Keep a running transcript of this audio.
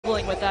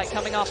with that,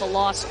 coming off a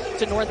loss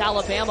to North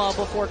Alabama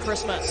before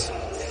Christmas.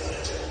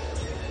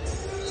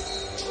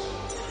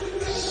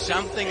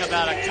 Something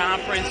about a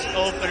conference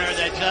opener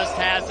that just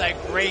has a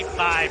great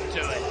vibe to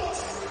it.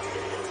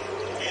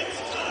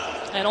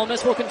 And Ole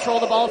Miss will control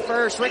the ball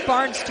first. Rick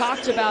Barnes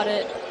talked about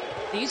it.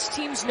 These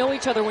teams know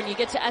each other when you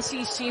get to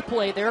SEC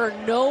play. There are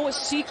no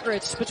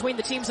secrets between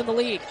the teams in the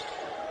league.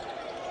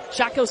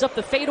 Shot goes up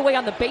the fadeaway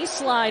on the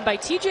baseline by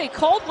TJ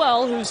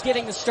Caldwell, who's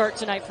getting the start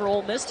tonight for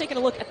Ole Miss. Taking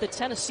a look at the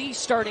Tennessee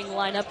starting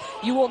lineup,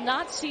 you will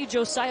not see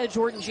Josiah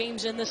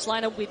Jordan-James in this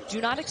lineup. We do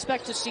not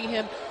expect to see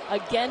him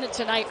again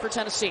tonight for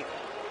Tennessee.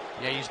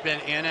 Yeah, he's been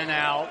in and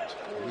out,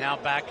 now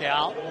back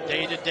out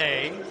day to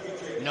day.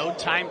 No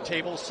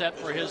timetable set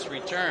for his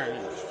return.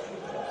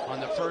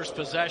 On the first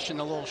possession,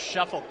 the little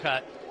shuffle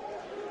cut.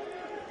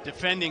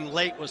 Defending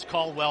late was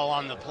Caldwell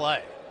on the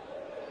play.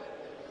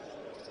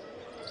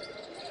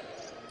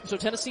 So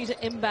Tennessee's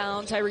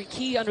inbound. Tyree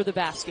Key under the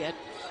basket.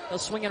 They'll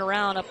swing it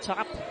around up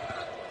top.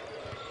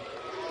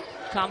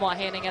 Kamwa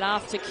handing it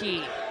off to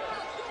Key.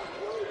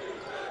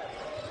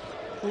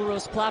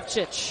 Uros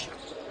Plavcic.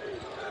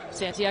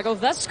 Santiago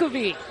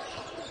Vescovi.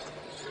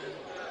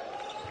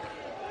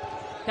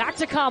 Back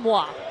to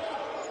Kamwa.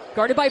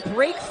 Guarded by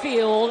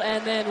Brakefield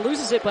and then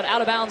loses it, but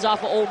out of bounds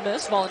off of Ole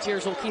Miss.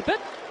 Volunteers will keep it.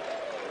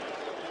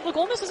 Look,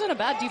 Ole Miss isn't a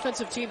bad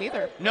defensive team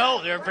either.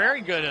 No, they're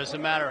very good, as a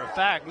matter of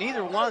fact.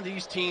 Neither one of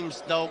these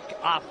teams, though,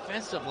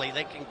 offensively,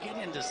 they can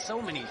get into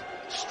so many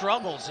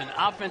struggles and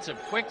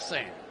offensive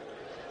quicksand.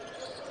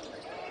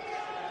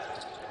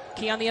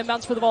 Key on the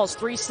inbounds for the Vols.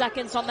 3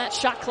 seconds on that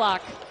shot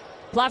clock.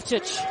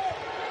 Plavcic.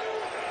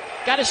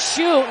 Got to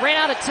shoot. Ran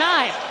out of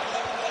time.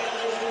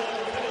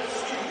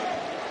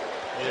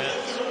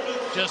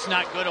 It's just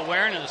not good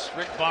awareness.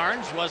 Rick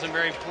Barnes wasn't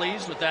very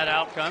pleased with that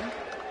outcome.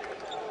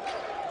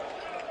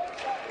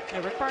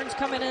 Yeah, Rick Barnes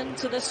coming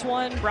into this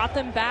one, brought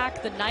them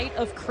back the night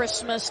of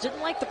Christmas. Didn't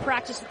like the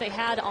practice that they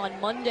had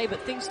on Monday, but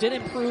things did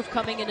improve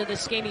coming into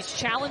this game. He's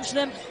challenged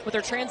them with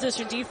their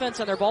transition defense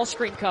and their ball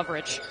screen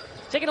coverage.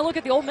 Taking a look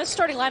at the Ole Miss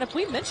starting lineup,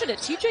 we mentioned it.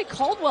 TJ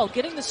Caldwell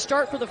getting the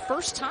start for the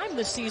first time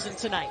this season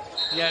tonight.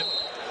 Yeah,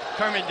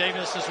 Kermit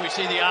Davis, as we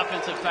see the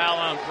offensive foul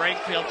on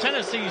Brakefield.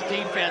 Tennessee's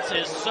defense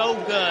is so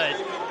good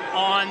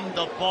on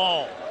the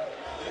ball.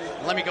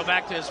 Let me go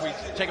back to as we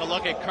take a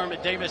look at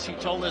Kermit Davis. He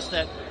told us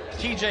that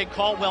TJ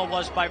Caldwell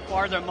was by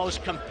far their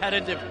most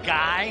competitive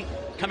guy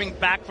coming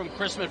back from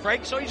Christmas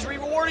break, so he's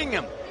rewarding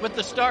him with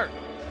the start.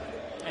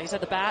 And he's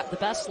had the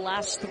best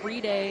last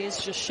 3 days,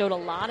 just showed a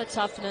lot of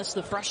toughness.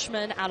 The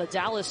freshman out of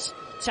Dallas,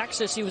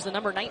 Texas, he was the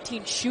number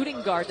 19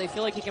 shooting guard. They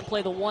feel like he can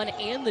play the 1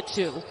 and the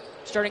 2,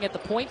 starting at the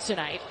point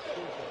tonight.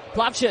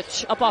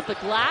 Plavcic up off the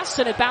glass,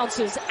 and it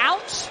bounces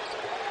out.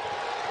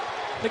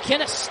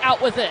 McInnes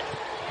out with it.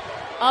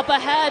 Up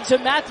ahead to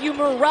Matthew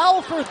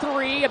Morrell for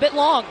 3, a bit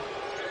long.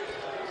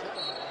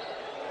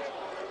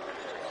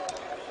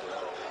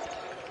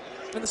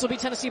 And this will be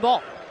Tennessee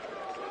ball.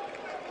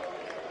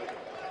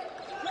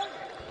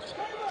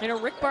 You know,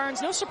 Rick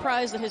Barnes, no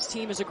surprise that his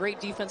team is a great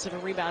defensive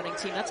and rebounding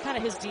team. That's kind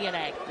of his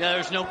DNA. Yeah,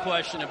 there's no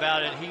question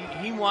about it.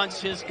 He wants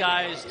his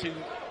guys to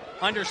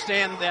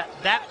understand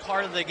that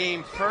part of the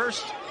game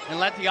first and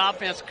let the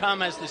offense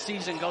come as the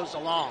season goes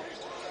along.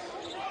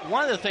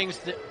 One of the things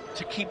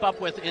to keep up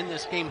with in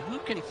this game, who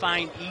can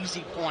find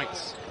easy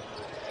points?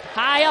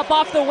 High up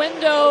off the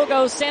window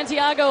goes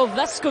Santiago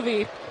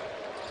Vescovi.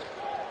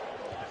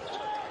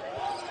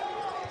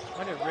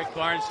 What did Rick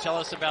Barnes tell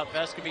us about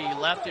Vescovi? He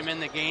left him in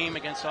the game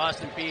against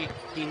Austin Peay.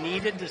 He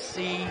needed to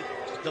see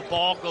the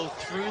ball go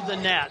through the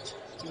net.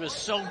 He was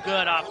so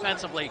good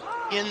offensively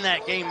in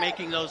that game,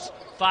 making those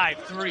 5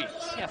 threes.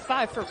 Yeah,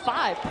 5 for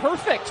 5.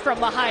 Perfect from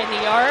behind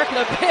the arc.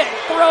 The big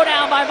throw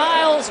down by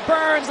Miles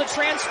Burns, the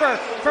transfer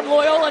from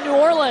Loyola New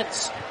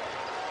Orleans.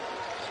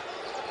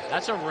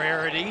 That's a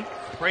rarity,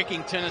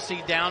 breaking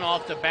Tennessee down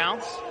off the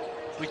bounce.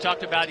 We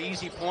talked about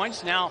easy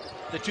points. Now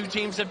the two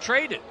teams have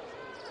traded.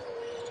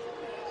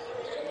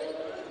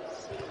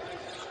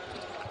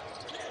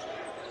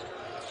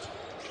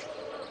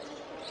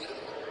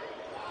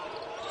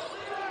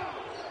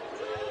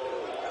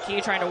 Key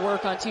trying to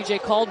work on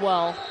TJ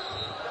Caldwell.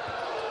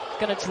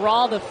 Going to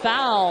draw the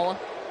foul.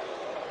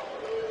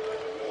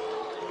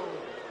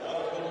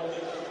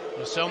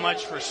 So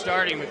much for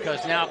starting,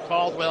 because now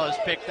Caldwell has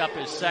picked up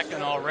his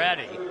second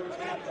already.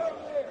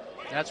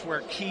 That's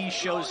where Key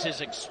shows his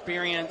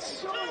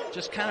experience.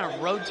 Just kind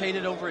of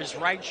rotated over his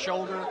right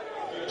shoulder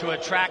to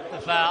attract the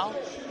foul.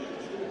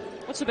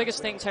 What's the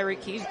biggest thing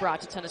Tyreek Key's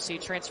brought to Tennessee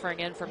transferring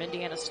in from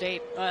Indiana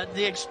State?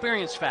 The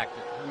experience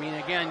factor. I mean,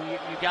 again,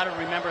 you got to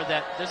remember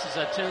that this is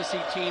a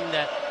Tennessee team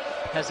that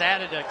has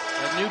added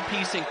a new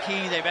piece in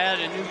Key. They've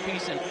added a new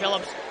piece in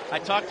Phillips. I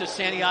talked to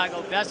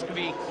Santiago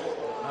Vescovi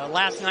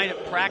last night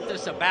at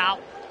practice about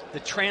the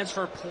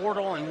transfer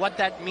portal and what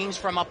that means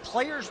from a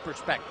player's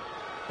perspective,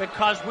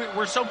 because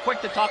we're so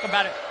quick to talk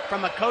about it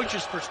from a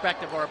coach's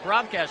perspective or a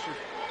broadcaster's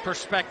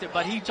perspective,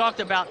 but he talked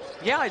about,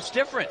 yeah, it's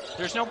different.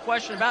 There's no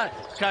question about it,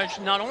 because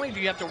not only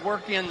do you have to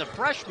work in the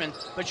freshmen,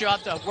 but you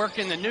have to work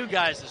in the new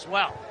guys as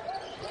well.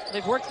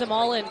 They've worked them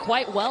all in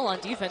quite well on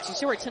defense. You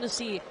see where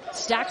Tennessee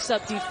stacks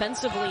up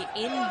defensively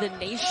in the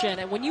nation.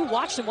 And when you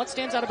watch them, what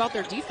stands out about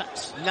their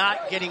defense?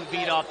 Not getting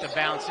beat off the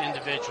bounce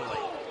individually.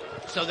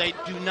 So they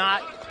do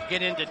not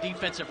get into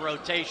defensive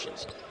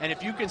rotations. And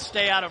if you can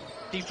stay out of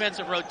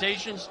defensive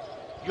rotations,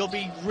 you'll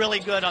be really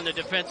good on the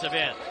defensive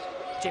end.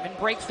 Jamin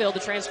Brakefield, the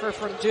transfer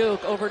from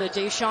Duke, over to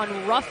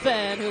Deshaun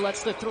Ruffin, who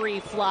lets the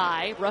three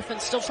fly. Ruffin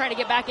still trying to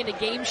get back into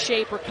game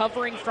shape,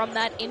 recovering from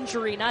that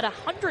injury. Not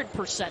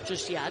 100%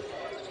 just yet.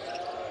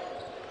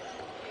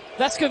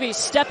 Vescovi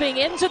stepping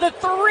into the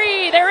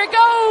three. There it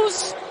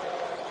goes.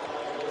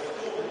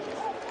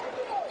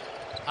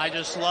 I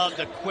just love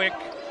the quick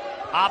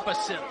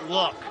opposite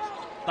look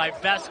by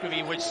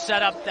Vescovi, which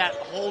set up that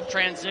whole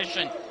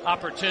transition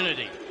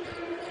opportunity.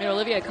 You know,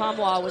 Olivier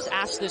Kamwa was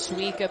asked this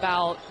week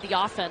about the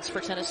offense for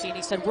Tennessee, and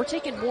he said, we're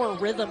taking more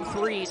rhythm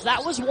threes.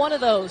 That was one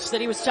of those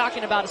that he was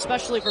talking about,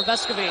 especially for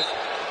Vescovi.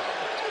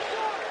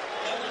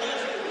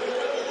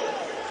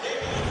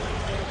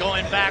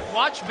 Going back,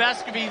 watch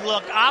Vescovi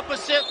look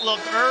opposite, look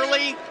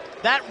early.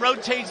 That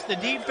rotates the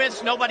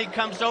defense. Nobody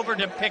comes over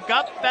to pick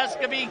up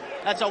Vescovi.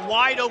 That's a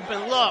wide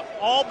open look,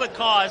 all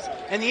because,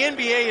 and the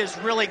NBA is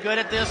really good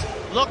at this,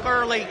 look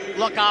early,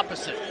 look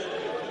opposite.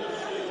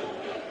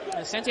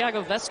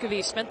 Santiago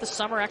Vescovi spent the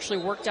summer, actually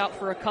worked out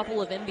for a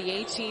couple of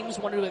NBA teams,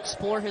 wanted to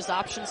explore his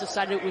options,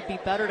 decided it would be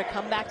better to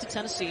come back to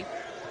Tennessee.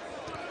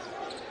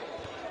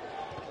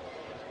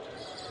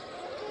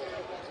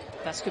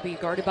 Vescovi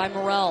guarded by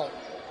Morrell.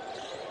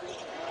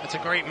 That's a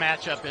great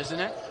matchup, isn't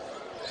it?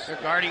 They're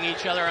guarding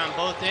each other on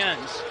both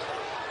ends.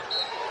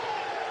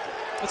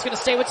 It's going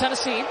to stay with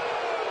Tennessee. I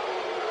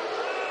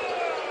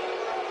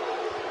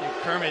think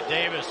Kermit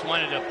Davis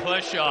wanted to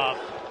push off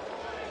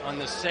on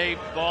the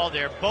saved ball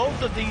there.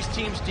 Both of these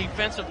teams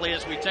defensively,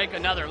 as we take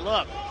another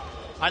look.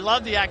 I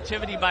love the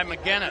activity by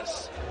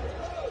McGinnis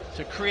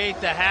to create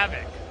the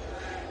havoc.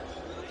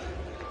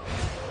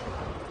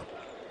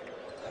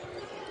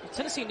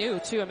 Tennessee knew,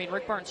 too. I mean,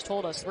 Rick Barnes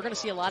told us we're going to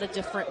see a lot of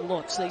different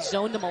looks. They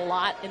zoned them a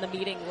lot in the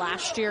meeting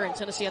last year, and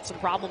Tennessee had some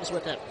problems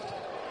with it.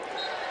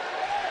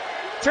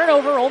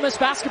 Turnover, Ole Miss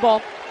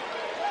basketball.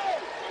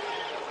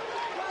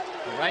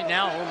 Right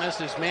now, Ole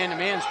Miss's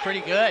man-to-man is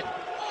pretty good.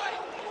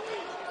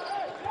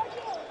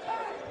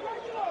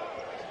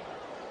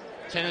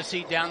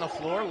 Tennessee down the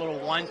floor, a little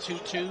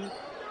 1-2-2.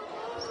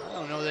 I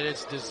don't know that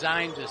it's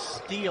designed to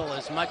steal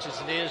as much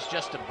as it is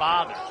just to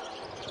bother.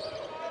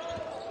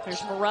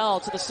 Here's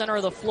Morrell to the center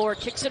of the floor,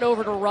 kicks it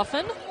over to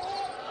Ruffin.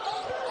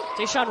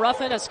 Deshaun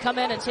Ruffin has come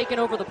in and taken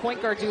over the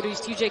point guard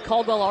duties. TJ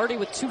Caldwell already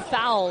with 2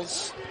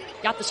 fouls.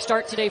 Got the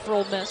start today for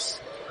Ole Miss.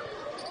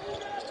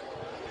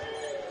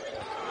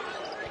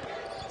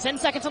 10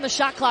 seconds on the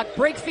shot clock.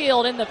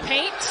 Brakefield in the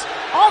paint.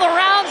 All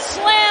around,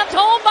 slammed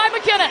home by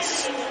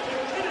McGinnis.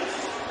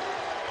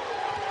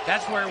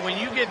 That's where when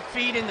you get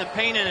feet in the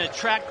paint and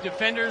attract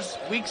defenders,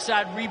 weak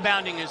side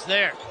rebounding is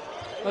there.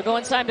 We'll go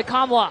inside to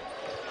Kamwa.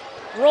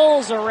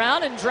 Rolls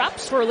around and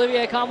drops for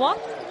Olivier Kamwa.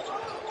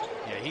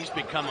 Yeah, he's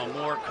become a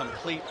more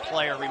complete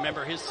player.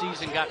 Remember, his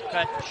season got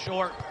cut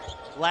short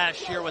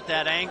last year with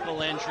that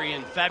ankle injury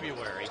in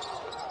February.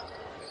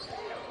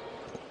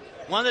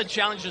 One of the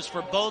challenges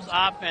for both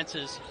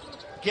offenses,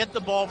 get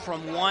the ball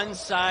from one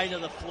side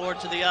of the floor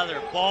to the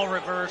other. Ball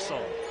reversal.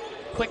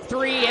 Quick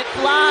three, it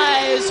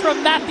flies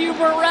from Matthew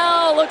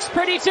Morrell. Looks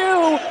pretty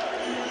too.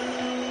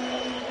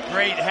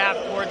 Great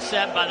half-court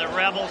set by the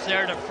Rebels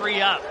there to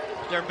free up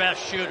their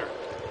best shooter.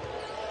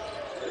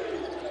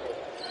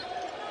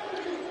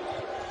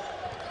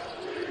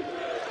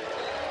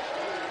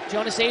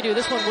 Jonas Adu,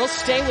 this one will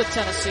stay with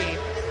Tennessee.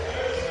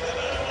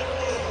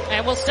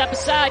 And we'll step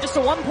aside. Just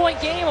a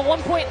 1-point game, a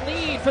 1-point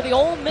lead for the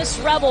Ole Miss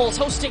Rebels,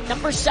 hosting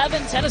number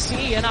 7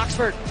 Tennessee in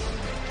Oxford.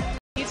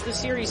 Leads the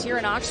series here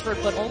in Oxford,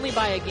 but only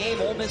by a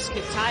game. Ole Miss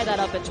could tie that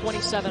up at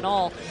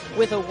 27-all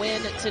with a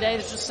win today.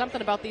 There's just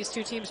something about these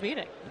two teams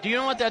meeting. Do you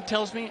know what that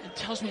tells me? It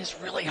tells me it's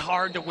really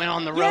hard to win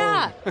on the road.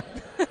 Yeah.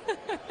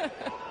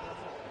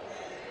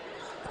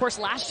 Of course,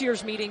 last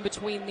year's meeting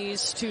between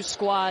these two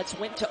squads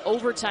went to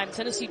overtime.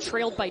 Tennessee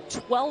trailed by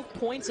 12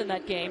 points in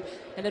that game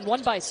and then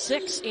won by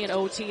 6 in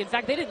OT. In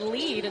fact, they didn't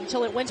lead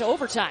until it went to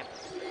overtime.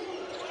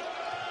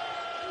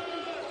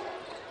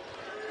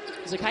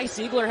 Zakai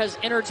Ziegler has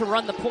entered to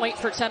run the point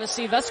for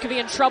Tennessee. Vescovi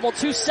in trouble.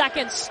 2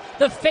 seconds.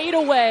 The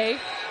fadeaway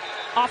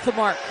off the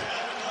mark.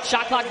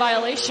 Shot clock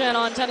violation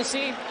on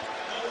Tennessee.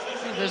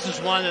 This is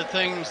one of the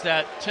things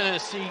that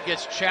Tennessee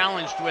gets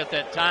challenged with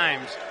at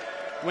times.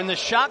 When the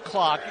shot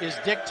clock is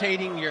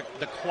dictating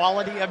the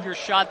quality of your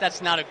shot,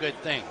 that's not a good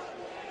thing.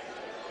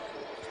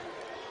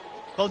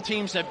 Both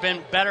teams have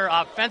been better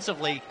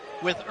offensively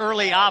with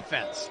early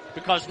offense,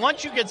 because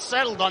once you get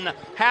settled on the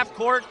half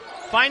court,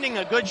 finding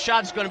a good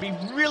shot is going to be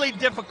really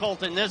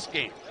difficult in this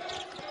game.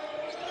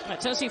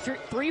 Tennessee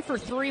 3 for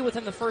 3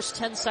 within the first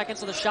 10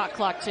 seconds of the shot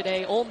clock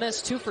today. Ole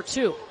Miss 2 for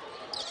 2.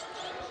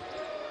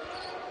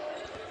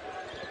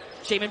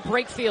 Jamin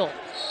Brakefield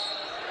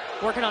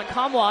working on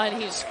Kamwa,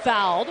 and he's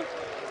fouled.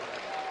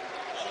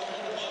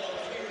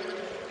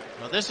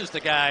 Well, this is the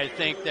guy I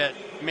think that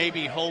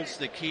maybe holds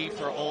the key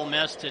for Ole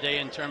Miss today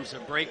in terms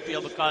of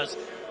Brakefield, because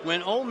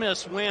when Ole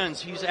Miss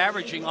wins, he's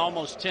averaging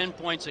almost 10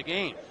 points a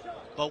game.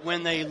 But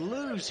when they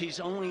lose, he's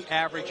only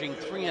averaging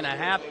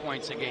 3.5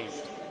 points a game.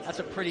 That's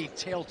a pretty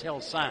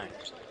telltale sign.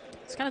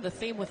 It's kind of the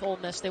theme with Ole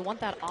Miss. They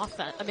want that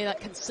offense, that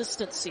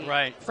consistency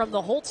from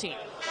the whole team.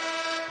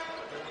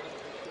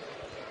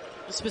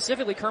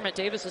 Specifically, Kermit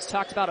Davis has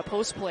talked about a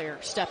post player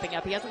stepping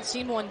up. He hasn't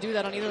seen one do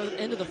that on either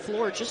end of the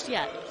floor just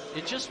yet.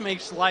 It just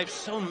makes life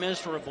so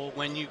miserable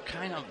when you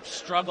kind of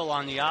struggle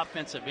on the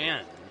offensive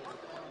end.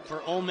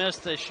 For Ole Miss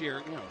this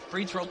year,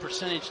 free throw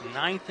percentage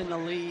 9th in the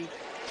league,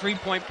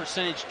 3-point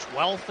percentage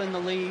 12th in the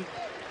league.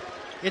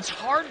 It's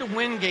hard to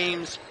win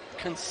games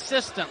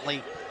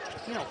consistently,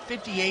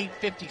 58,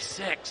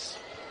 56,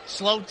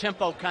 slow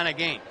tempo kind of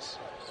games.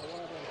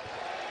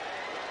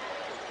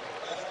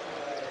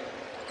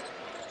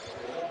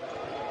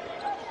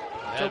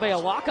 Tobe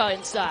Awaka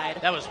inside.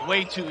 That was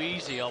way too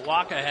easy.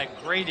 Awaka had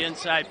great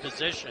inside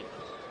position.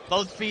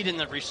 Both feet in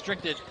the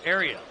restricted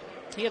area.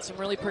 He had some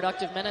really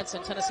productive minutes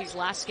in Tennessee's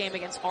last game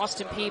against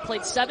Austin Peay.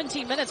 Played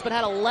 17 minutes but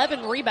had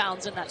 11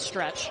 rebounds in that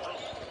stretch.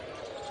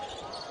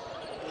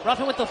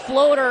 Ruffin with the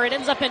floater. It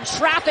ends up in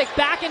traffic.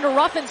 Back into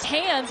Ruffin's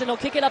hands, and he'll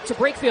kick it up to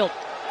Brakefield.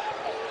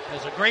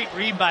 There's a great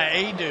read by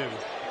Adu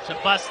to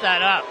bust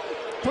that up.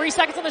 3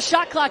 seconds on the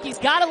shot clock. He's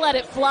got to let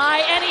it fly,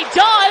 and he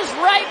does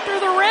right through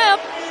the rim.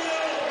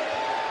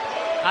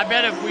 I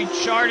bet if we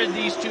charted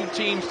these two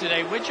teams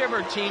today,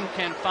 whichever team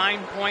can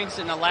find points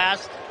in the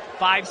last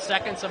 5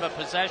 seconds of a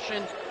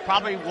possession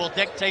probably will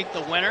dictate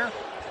the winner,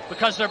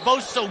 because they're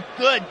both so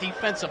good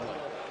defensively.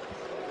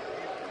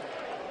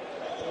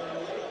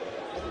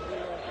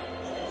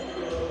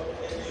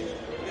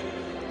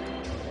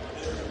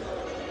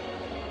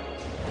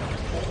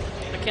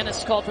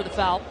 McKinnis called for the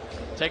foul.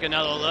 Take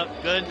another look.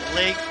 Good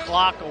late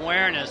clock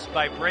awareness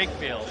by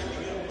Brakefield.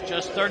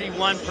 Just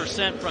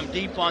 31% from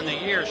deep on the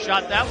year.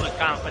 Shot that with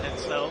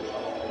confidence, though.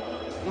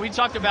 When we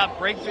talked about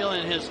Brakefield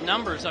and his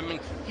numbers,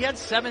 he had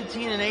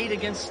 17 and 8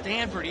 against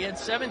Stanford. He had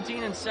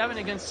 17 and 7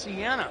 against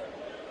Siena.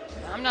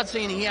 I'm not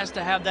saying he has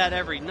to have that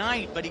every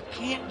night, but he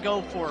can't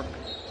go for,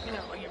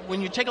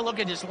 when you take a look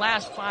at his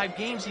last 5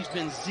 games, he's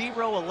been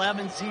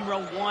 0-11,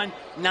 0-1,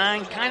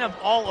 9, kind of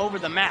all over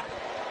the map.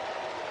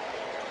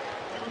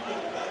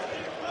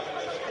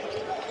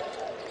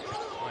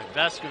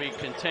 Vescovy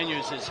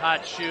continues his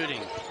hot shooting.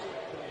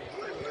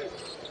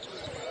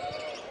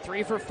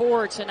 3 for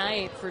 4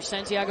 tonight for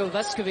Santiago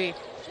Vescovy.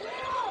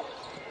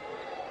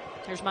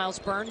 Here's Miles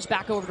Burns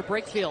back over to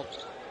Brakefield.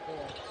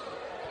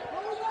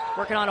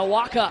 Working on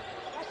Awaka.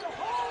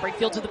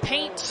 Brakefield to the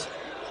paint.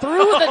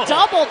 Through the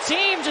double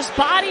team, just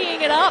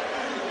bodying it up.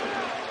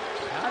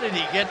 How did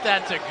he get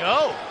that to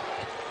go?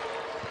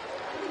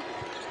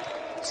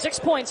 6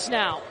 points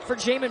now for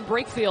Jamin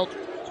Brakefield.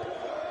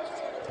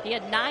 He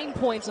had 9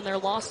 points in their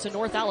loss to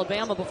North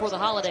Alabama before the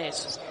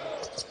holidays.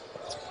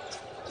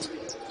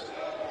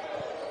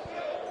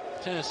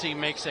 Tennessee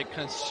makes a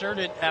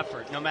concerted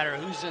effort, no matter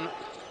who's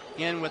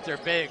in with their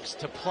bigs,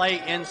 to play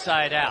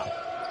inside out.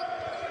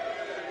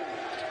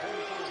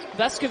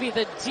 Vescovy,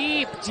 the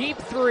deep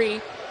three.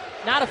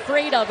 Not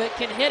afraid of it,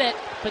 can hit it,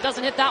 but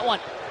doesn't hit that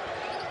one.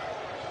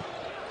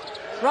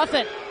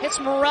 Ruffin hits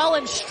Morrell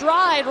in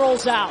stride,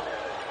 rolls out.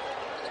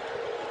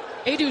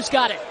 Adu's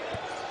got it.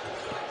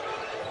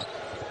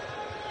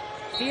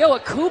 Theo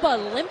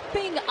Akuba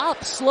limping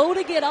up, slow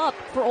to get up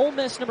for Ole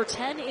Miss, number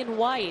 10 in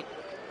white.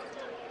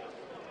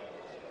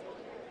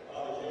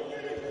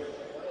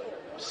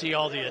 See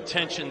all the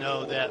attention,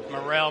 though, that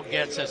Morrell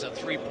gets as a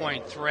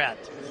three-point threat.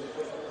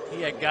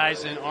 He had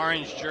guys in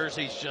orange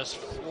jerseys just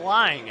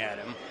flying at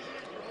him.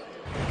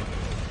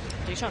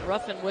 Deshaun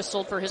Ruffin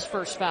whistled for his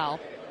first foul.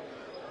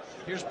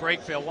 Here's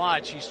Brakefield.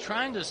 Watch. He's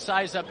trying to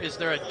size up. Is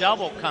there a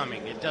double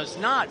coming? It does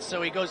not.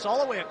 So he goes all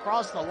the way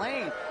across the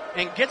lane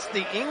and gets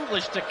the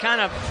English to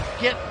kind of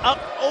get up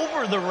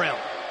over the rim.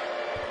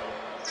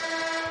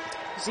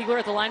 Ziegler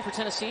at the line for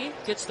Tennessee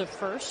gets the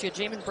first. You had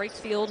Jamin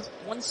Brakefield,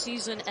 1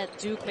 season at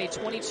Duke, made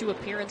 22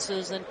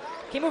 appearances, and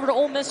came over to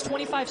Ole Miss,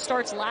 25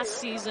 starts last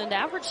season,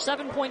 averaged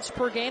 7 points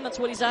per game. That's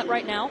what he's at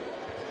right now.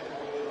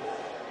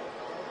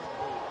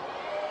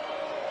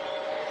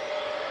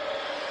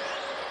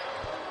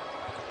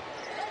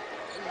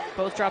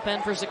 Both drop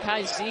in for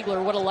Zakai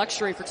Ziegler. What a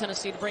luxury for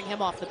Tennessee to bring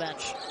him off the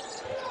bench.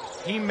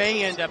 He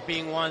may end up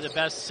being one of the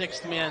best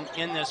sixth men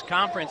in this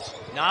conference.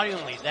 Not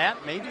only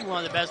that, maybe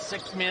one of the best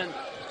sixth men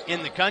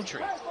in the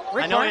country.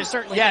 Rick Barnes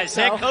certainly thinks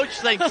so. Yeah, his head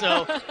coach thinks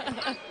so.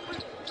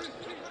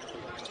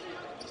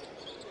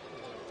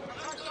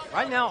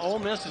 Right now, Ole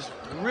Miss is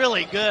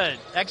really good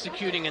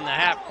executing in the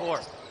half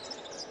court.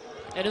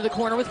 Into the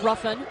corner with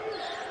Ruffin.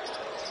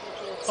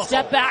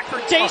 Step back for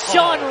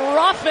Deshaun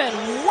Ruffin.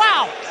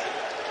 Wow.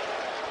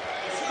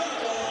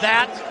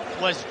 That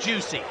was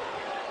juicy.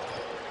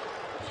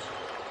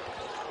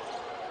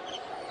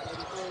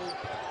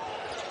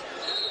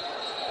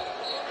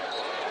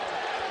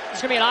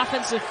 There's going to be an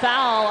offensive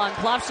foul on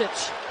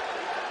Plavsic.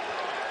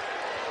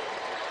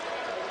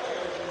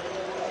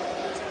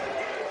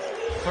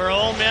 For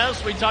Ole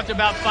Miss, we talked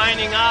about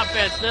finding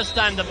offense. This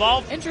time the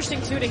ball. Interesting,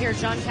 too, to hear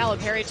John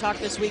Calipari talk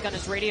this week on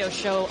his radio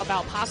show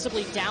about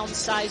possibly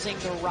downsizing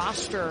the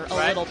roster a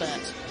little bit.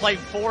 Play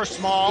 4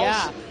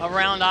 smalls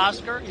around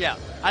Oscar. Yeah.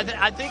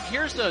 I think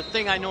here's the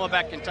thing I know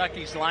about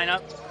Kentucky's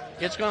lineup.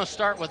 It's going to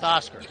start with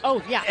Oscar.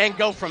 Oh, yeah. And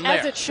go from there.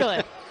 As it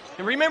should.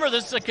 And remember,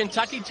 this is a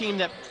Kentucky team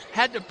that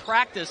had to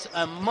practice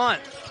a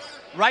month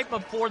right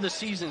before the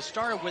season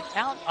started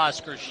without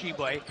Oscar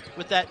Tshiebwe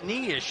with that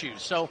knee issue.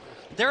 So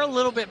they're a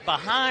little bit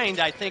behind,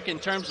 I think, in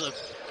terms of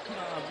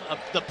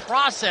the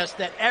process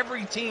that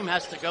every team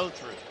has to go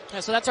through. Yeah,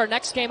 so that's our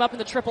next game up in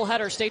the triple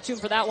header. Stay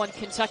tuned for that one,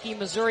 Kentucky,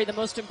 Missouri. The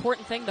most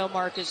important thing, though,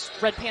 Mark, is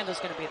Red Panda's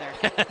going to be there.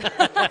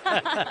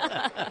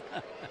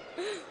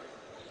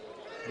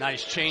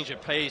 Nice change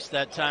of pace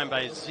that time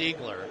by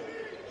Ziegler,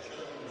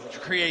 which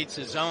creates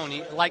his own.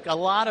 Like a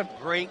lot of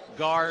great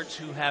guards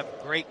who have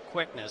great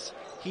quickness,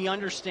 he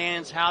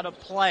understands how to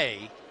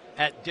play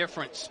at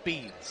different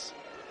speeds.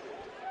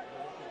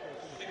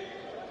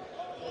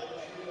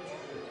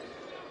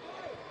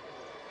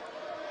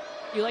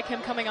 You like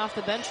him coming off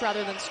the bench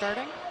rather than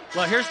starting?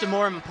 Well, here's the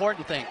more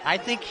important thing. I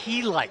think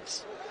he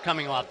likes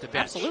coming off the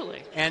bench.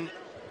 Absolutely. And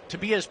to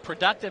be as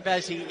productive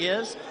as he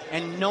is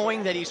and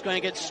knowing that he's going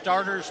to get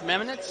starters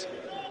minutes,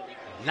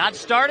 not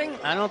starting,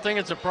 I don't think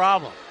it's a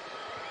problem.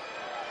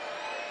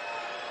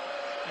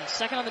 And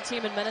second on the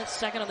team in minutes,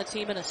 second on the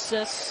team in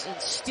assists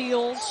and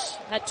steals.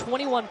 Had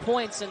 21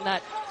 points in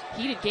that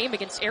heated game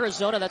against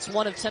Arizona. That's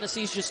one of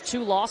Tennessee's just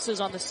 2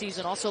 losses on the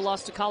season. Also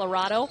lost to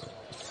Colorado.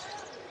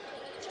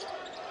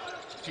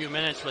 Few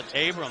minutes with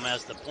Abram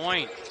as the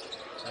point,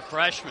 a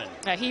freshman.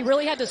 Yeah, he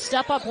really had to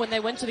step up when they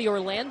went to the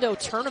Orlando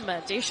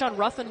tournament. Deshaun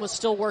Ruffin was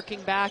still working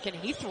back, and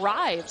he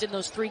thrived in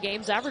those 3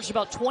 games, averaged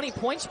about 20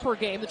 points per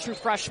game, the true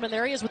freshman.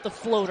 There he is with the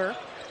floater.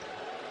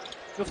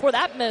 Before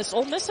that miss,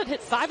 Ole Miss had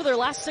hit 5 of their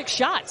last 6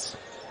 shots.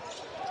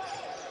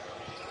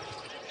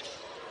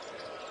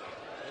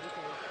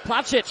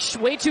 Plavsic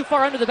way too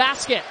far under the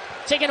basket.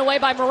 Taken away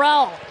by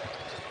Morrell.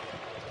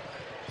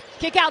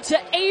 Kick out to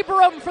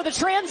Abram for the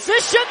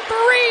transition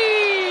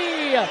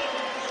 3.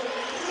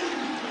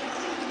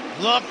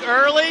 Look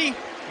early,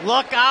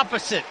 look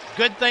opposite.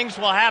 Good things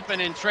will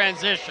happen in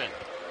transition.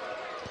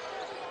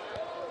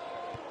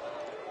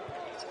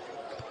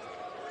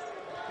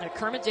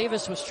 Kermit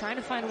Davis was trying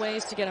to find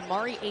ways to get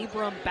Amari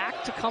Abram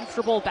back to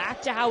comfortable,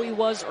 back to how he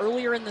was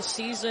earlier in the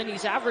season.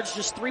 He's averaged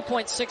just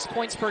 3.6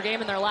 points per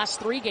game in their last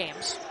 3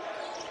 games.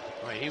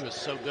 Boy, he was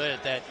so good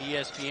at that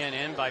ESPN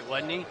invite,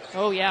 wasn't he?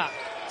 Oh, yeah.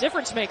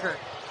 Difference maker.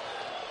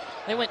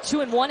 They went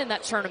 2-1 in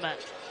that tournament.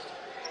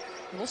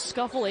 A little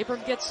scuffle.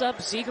 Abram gets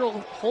up. Ziegler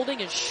holding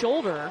his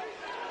shoulder.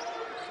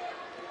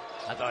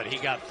 I thought he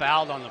got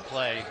fouled on the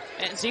play.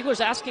 And Ziegler's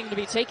asking to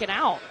be taken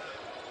out.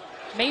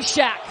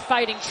 Meshack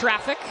fighting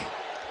traffic.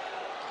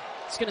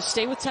 It's going to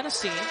stay with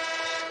Tennessee.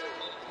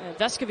 And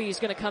Vescovy is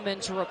going to come in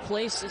to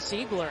replace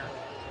Ziegler.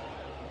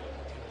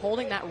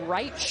 Holding that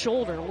right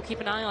shoulder. We'll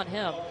keep an eye on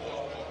him.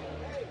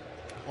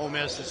 Ole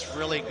Miss is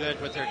really good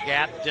with their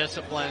gap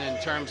discipline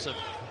in terms of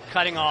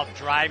cutting off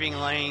driving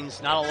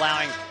lanes, not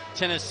allowing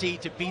Tennessee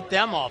to beat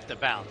them off the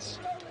bounce.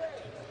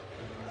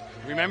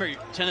 Remember,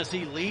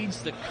 Tennessee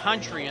leads the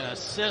country in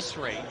assist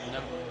rate. And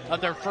of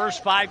their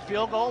first 5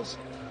 field goals,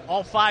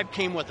 all 5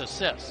 came with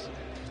assists.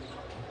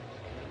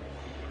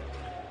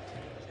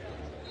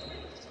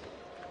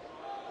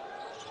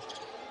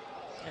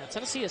 Yeah,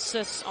 Tennessee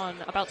assists on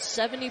about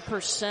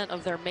 70%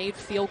 of their made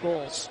field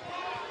goals.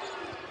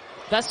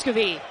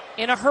 Vescovy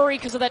in a hurry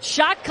because of that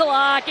shot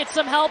clock. Get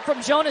some help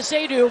from Jonas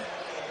Adu.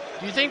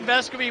 Do you think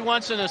Vescovy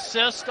wants an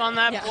assist on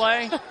that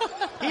play?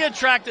 He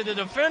attracted the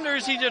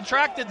defenders. He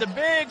attracted the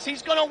bigs.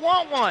 He's going to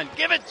want one.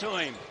 Give it to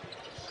him.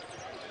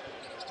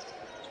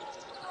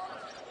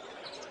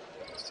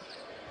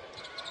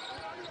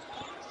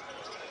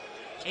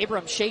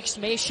 Abram shakes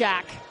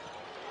Meshack.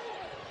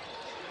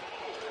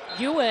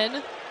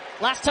 Ewan,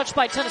 last touch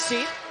by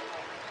Tennessee.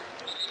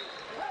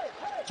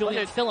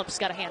 Julian Phillips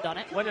got a hand on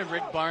it. What did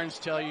Rick Barnes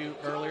tell you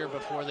earlier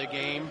before the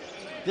game?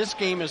 This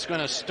game is going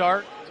to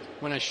start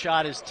when a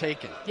shot is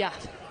taken. Yeah.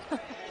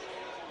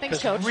 Thanks,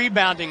 Coach.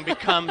 Rebounding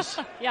becomes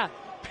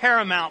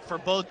paramount for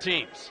both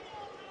teams.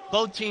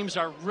 Both teams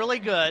are really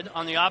good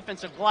on the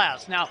offensive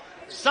glass. Now,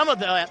 some of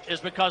that is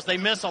because they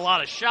miss a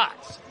lot of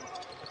shots.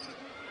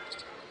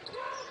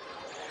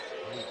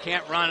 You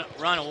can't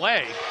run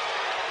away.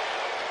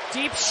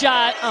 Deep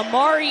shot,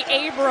 Amari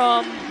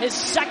Abram, his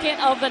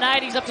second of the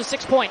night. He's up to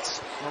 6 points.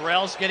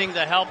 Morrell's getting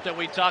the help that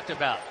we talked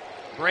about.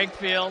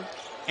 Brakefield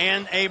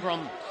and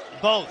Abram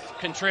both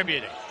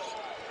contributing.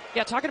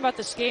 Yeah, talking about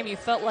this game, you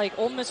felt like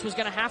Ole Miss was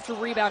going to have to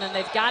rebound, and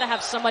they've got to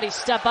have somebody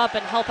step up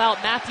and help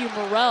out Matthew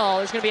Morrell.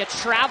 There's going to be a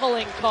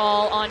traveling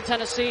call on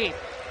Tennessee.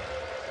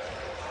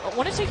 I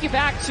want to take you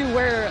back to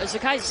where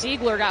Zakai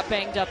Ziegler got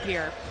banged up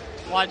here.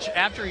 Watch,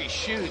 after he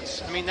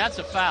shoots, I mean, that's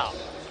a foul.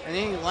 And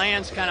then he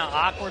lands kind of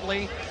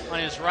awkwardly on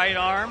his right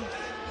arm.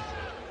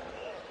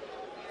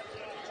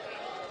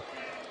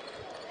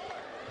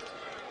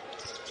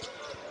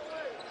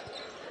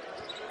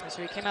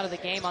 So he came out of the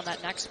game on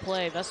that next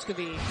play.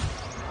 Vescovy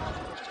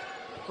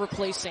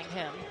replacing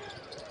him.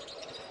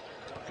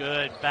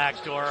 Good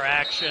backdoor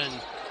action.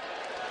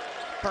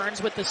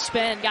 Burns with the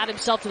spin, got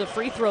himself to the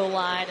free throw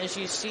line. As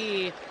you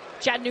see,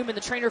 Chad Newman,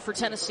 the trainer for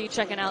Tennessee,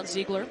 checking out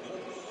Ziegler.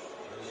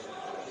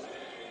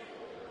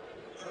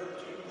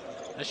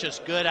 That's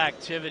just good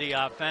activity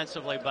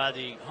offensively by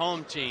the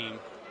home team.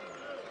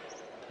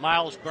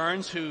 Miles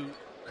Burns, who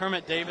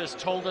Kermit Davis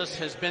told us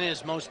has been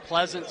his most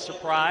pleasant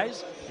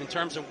surprise in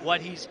terms of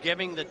what he's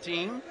giving the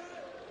team,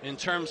 in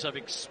terms of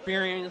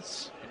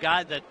experience, a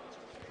guy that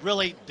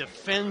really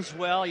defends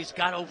well. He's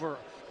got over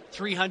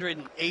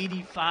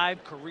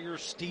 385 career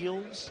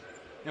steals.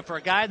 And for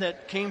a guy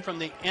that came from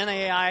the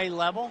NAIA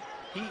level,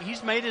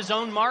 he's made his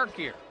own mark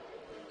here.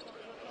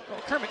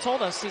 Well, Kermit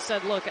told us, he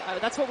said, look,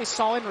 that's what we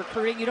saw in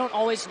recruiting. You don't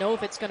always know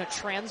if it's going to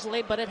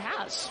translate, but it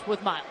has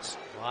with Miles.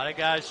 A lot of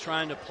guys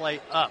trying to play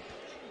up.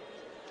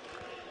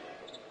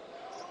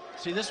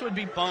 See, this would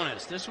be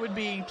bonus. This would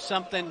be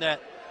something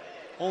that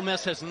Ole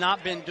Miss has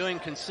not been doing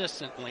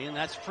consistently, and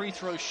that's free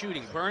throw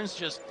shooting. Burns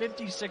just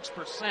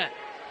 56%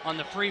 on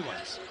the free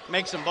ones.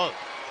 Makes them both.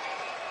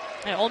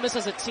 And Ole Miss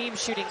as a team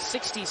shooting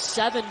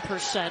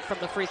 67% from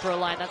the free throw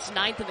line. That's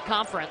 9th in the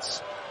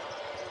conference.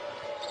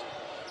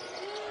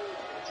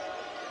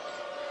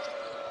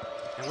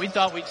 And we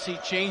thought we'd see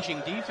changing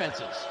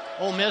defenses.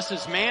 Ole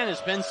Miss's man has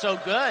been so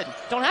good.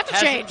 Don't have to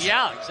change.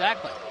 Yeah,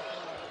 exactly.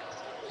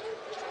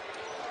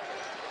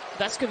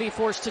 Vescovy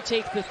forced to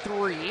take the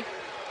three.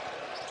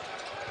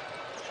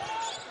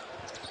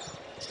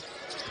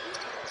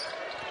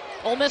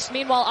 Ole Miss,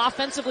 meanwhile,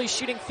 offensively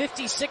shooting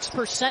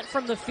 56%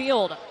 from the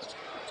field.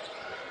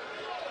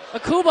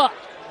 Akuba.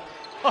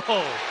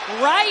 Oh.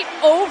 Right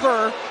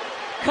over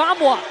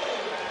Kamwa.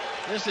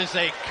 This is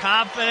a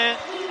confident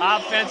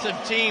offensive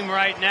team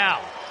right now.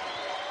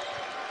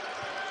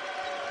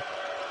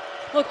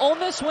 Look, Ole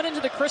Miss went into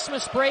the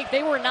Christmas break.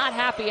 They were not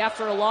happy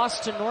after a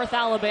loss to North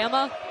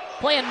Alabama.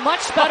 Playing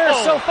much better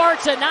so far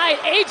tonight.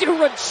 Adu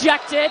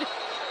rejected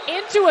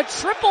into a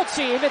triple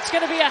team. It's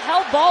going to be a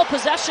held ball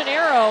possession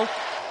arrow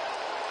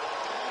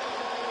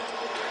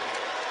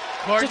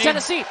to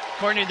Tennessee.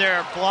 Courtney, there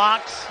are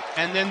blocks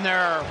and then there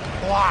are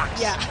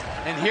blocks. Yeah.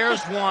 And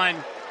here's one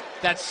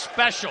that's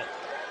special.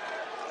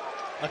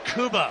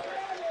 Akuba.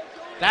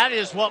 That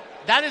is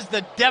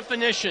the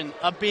definition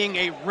of being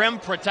a rim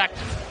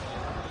protector.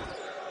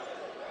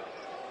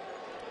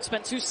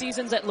 Spent 2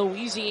 seasons at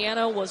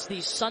Louisiana, was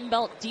the Sun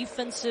Belt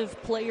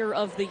Defensive Player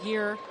of the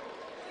Year.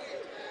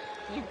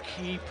 I think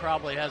he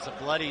probably has a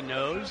bloody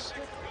nose.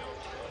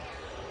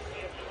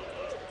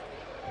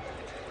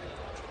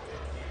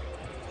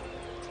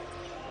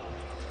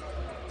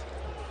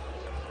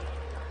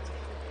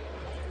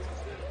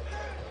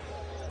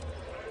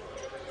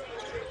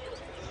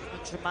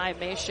 Jemai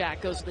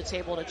Meshack goes to the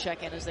table to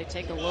check in as they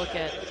take a look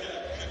at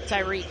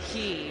Tyreek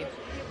Key.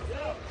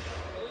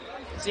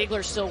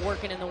 Ziegler still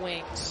working in the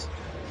wings.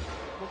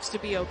 Looks to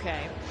be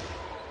okay.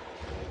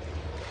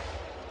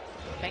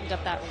 Banged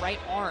up that right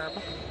arm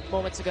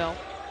moments ago.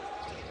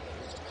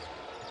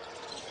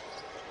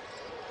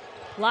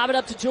 Lob it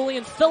up to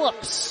Julian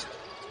Phillips.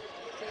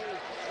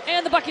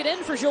 And the bucket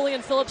in for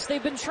Julian Phillips.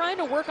 They've been trying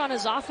to work on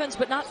his offense,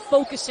 but not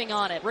focusing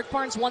on it. Rick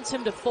Barnes wants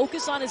him to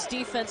focus on his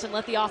defense and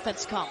let the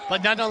offense come.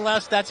 But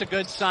nonetheless, that's a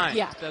good sign.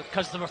 Yeah.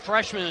 Because the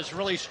freshman has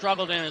really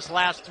struggled in his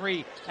last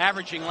 3,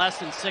 averaging less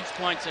than 6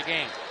 points a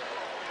game.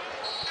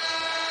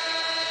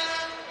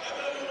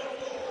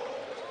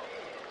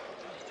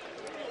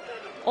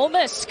 Ole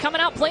Miss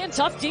coming out playing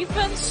tough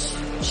defense,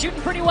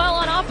 shooting pretty well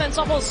on offense,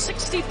 almost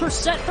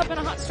 60% from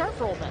a hot start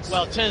for Ole Miss.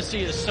 Well,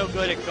 Tennessee is so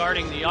good at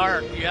guarding the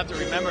arc. You have to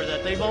remember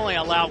that they've only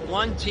allowed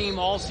one team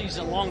all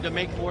season long to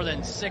make more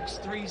than 6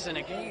 threes in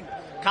a game.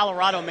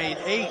 Colorado made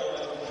 8.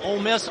 Ole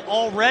Miss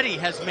already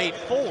has made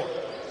 4.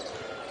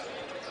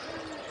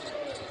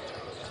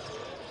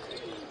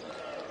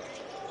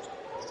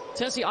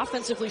 Tennessee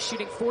offensively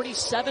shooting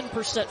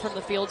 47% from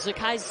the field.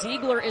 Zakai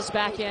Ziegler is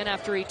back in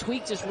after he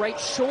tweaked his right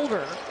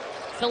shoulder.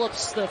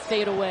 Phillips, the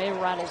fadeaway,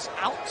 rattles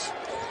out.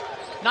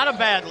 Not a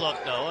bad look,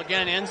 though.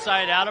 Again,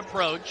 inside-out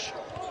approach.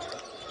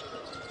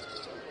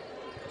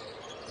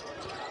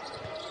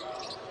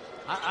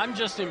 I'm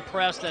just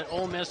impressed that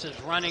Ole Miss is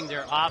running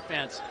their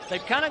offense.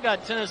 They've kind of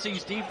got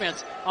Tennessee's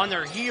defense on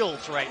their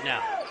heels right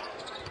now.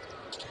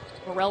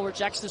 Morrell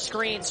rejects the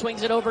screen,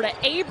 swings it over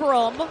to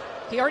Abram.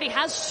 He already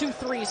has 2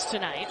 threes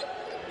tonight.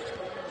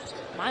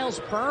 Miles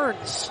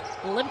Burns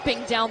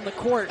limping down the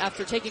court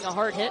after taking a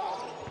hard hit.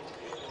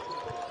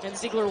 And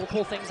Ziegler will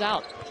pull things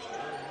out.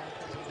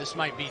 This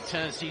might be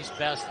Tennessee's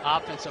best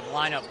offensive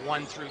lineup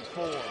 1 through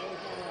 4.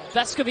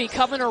 Vescovy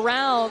coming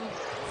around.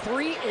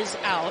 3 is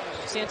out.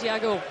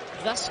 Santiago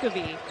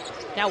Vescovy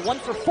now 1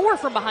 for 4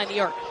 from behind the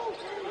arc.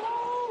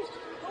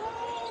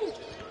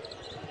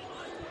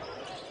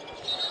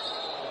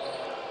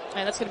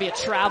 And that's going to be a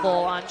travel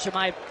on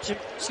Jamin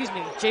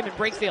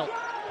Brakefield.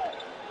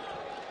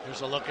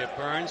 Here's a look at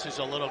Burns, who's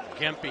a little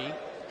gimpy.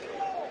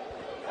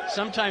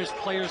 Sometimes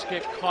players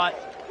get caught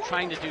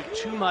trying to do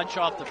too much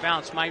off the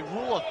bounce. My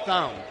rule of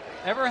thumb,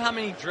 ever how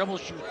many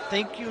dribbles you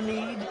think you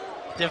need,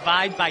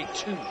 divide by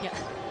 2. Yeah.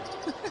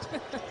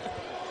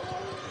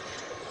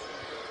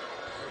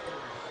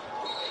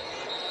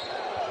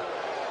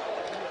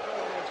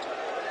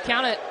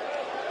 Count it.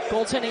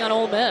 Goaltending on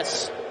Ole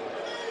Miss.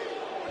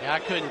 Yeah, I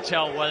couldn't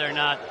tell whether or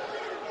not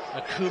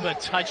Akuba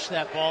touched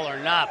that ball or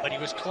not, but he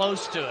was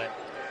close to it.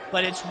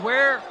 But it's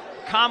where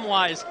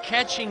Kamwa is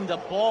catching the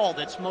ball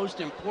that's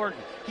most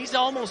important. He's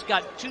almost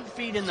got 2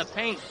 feet in the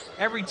paint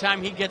every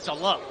time he gets a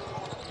look.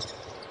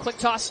 Quick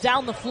toss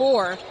down the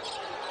floor,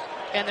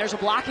 and there's a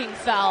blocking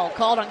foul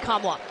called on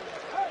Kamwa.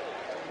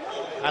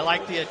 I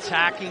like the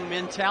attacking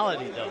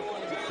mentality, though.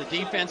 The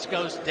defense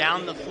goes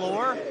down the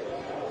floor.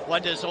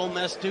 What does Ole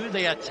Miss do?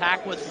 They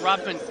attack with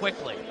Ruffin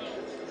quickly.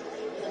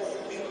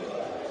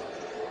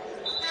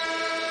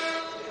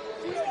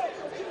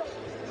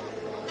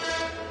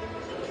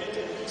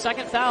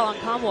 Second foul on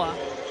Kamwa,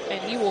 and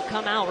he will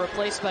come out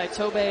replaced by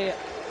Tobe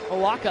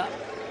Owaka.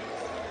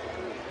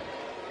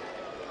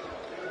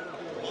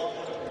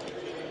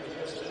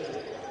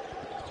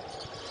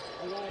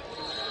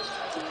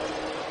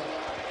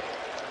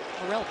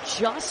 Morrell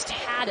just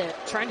had it,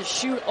 trying to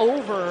shoot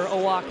over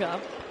Owaka.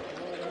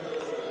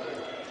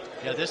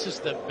 Yeah, this is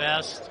the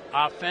best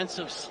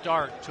offensive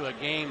start to a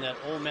game that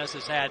Ole Miss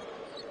has had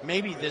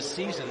maybe this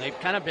season. They've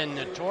kind of been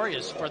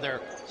notorious for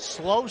their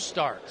slow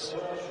starts.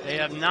 They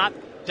have not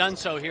done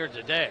so here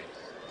today.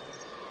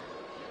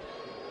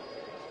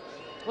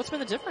 What's been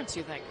the difference,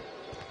 you think?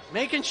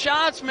 Making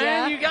shots,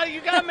 man. Yeah.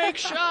 You got to make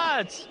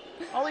shots.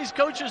 All these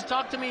coaches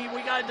talk to me,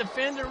 we got to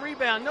defend and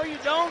rebound. No, you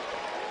don't.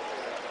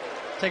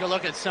 Take a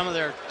look at some of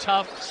their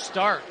tough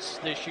starts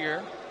this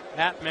year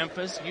at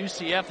Memphis.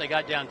 UCF, they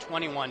got down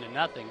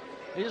 21-0.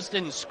 They just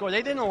didn't score.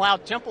 They didn't allow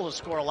Temple to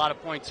score a lot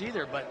of points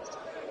either, but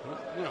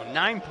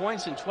 9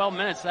 points in 12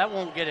 minutes, that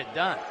won't get it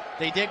done.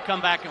 They did come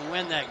back and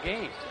win that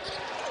game.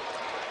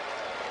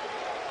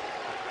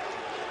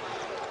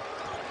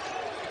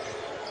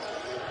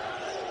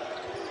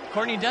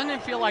 Courtney, doesn't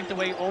it feel like the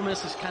way Ole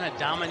Miss is kind of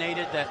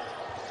dominated that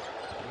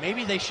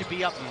maybe they should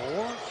be up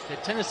more?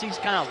 That Tennessee's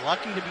kind of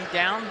lucky to be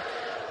down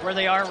where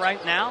they are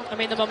right now? I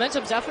mean, the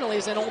momentum definitely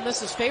is in Ole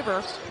Miss's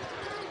favor.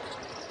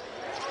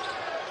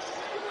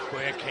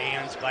 Quick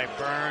hands by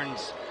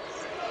Burns.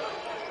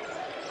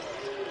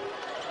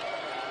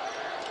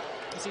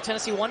 You see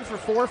Tennessee 1 for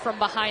 4 from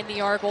behind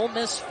the arc. Ole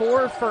Miss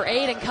 4 for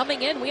 8. And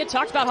coming in, we had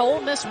talked about how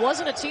Ole Miss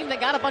wasn't a team that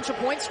got a bunch of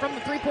points from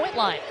the three-point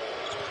line.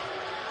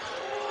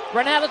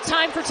 Running out of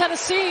time for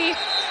Tennessee.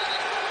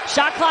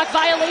 Shot clock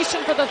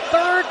violation for the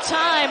 3rd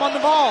time on the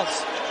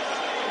Vols.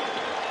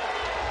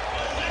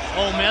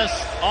 Ole Miss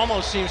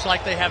almost seems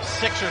like they have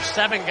 6 or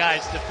 7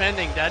 guys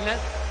defending, doesn't it?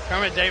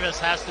 Kermit Davis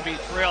has to be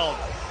thrilled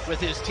with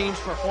his team's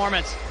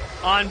performance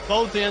on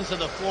both ends of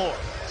the floor.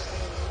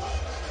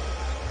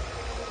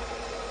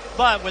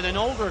 But with an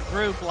older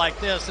group like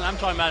this, and I'm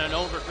talking about an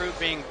older group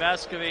being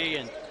Vescovy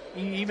and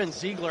even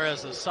Ziegler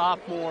as a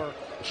sophomore,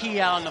 key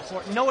out on the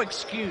floor, no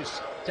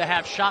excuse to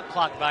have shot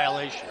clock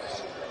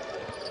violations.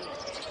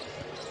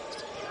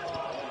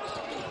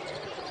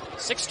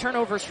 6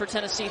 turnovers for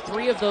Tennessee.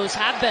 3 of those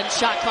have been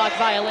shot clock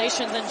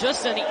violations, and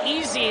just an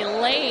easy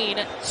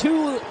lane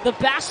to the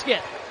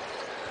basket.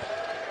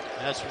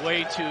 That's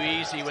way too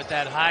easy with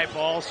that high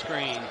ball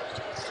screen.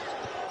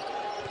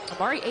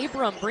 Amari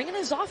Abram bringing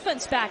his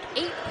offense back.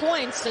 8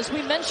 points. As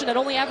we mentioned, it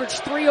only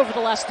averaged 3 over the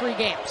last 3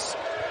 games.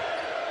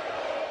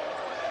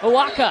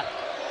 Owaka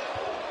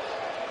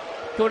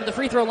go to the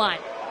free throw line.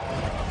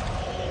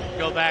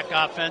 Go back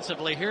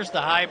offensively. Here's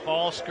the high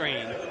ball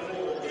screen.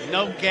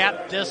 No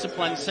gap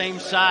discipline, same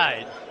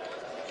side.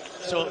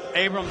 So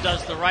Abram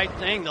does the right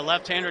thing. The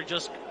left-hander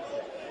just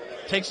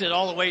takes it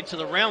all the way to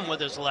the rim with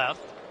his left.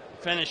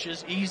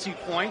 Finishes, easy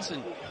points.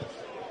 And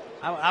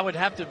I would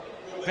have to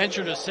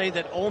venture to say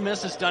that Ole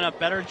Miss has done a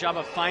better job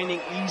of finding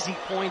easy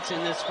points in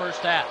this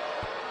first half.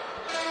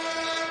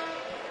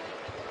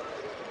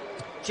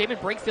 Jamin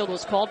Brakefield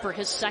was called for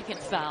his 2nd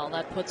foul.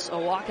 That puts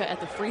Owaka at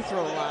the free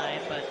throw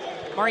line, but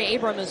Amari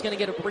Abram is going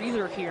to get a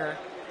breather here.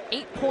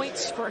 8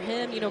 points for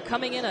him,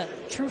 coming in a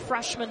true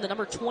freshman, the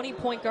number 20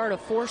 point guard, a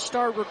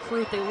 4-star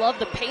recruit. They love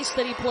the pace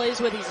that he plays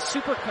with. He's a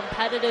super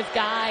competitive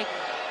guy.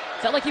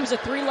 Felt like he was a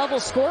 3-level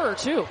scorer,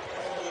 too.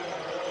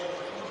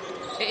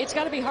 It's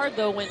got to be hard,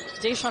 though, when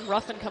Deshaun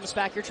Ruffin comes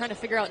back. You're trying to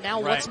figure out now,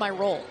 what's my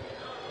role?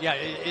 Yeah,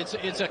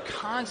 it's a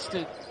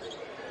constant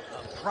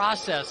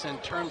process in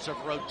terms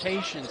of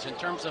rotations, in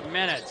terms of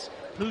minutes,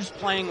 who's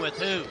playing with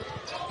who.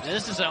 And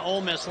this is an Ole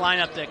Miss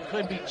lineup that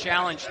could be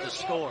challenged to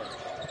score.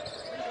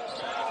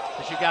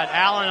 Because you've got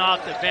Allen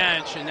off the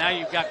bench, and now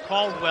you've got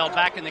Caldwell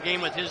back in the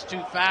game with his 2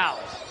 fouls.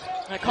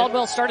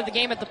 Caldwell started the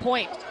game at the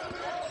point.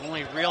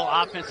 Only real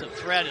offensive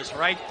threat is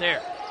right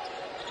there.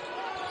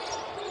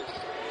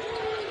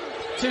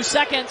 2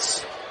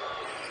 seconds.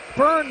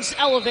 Burns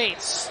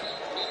elevates.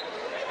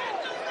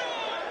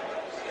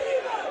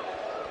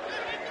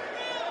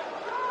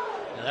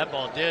 Now that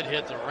ball did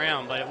hit the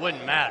rim, but it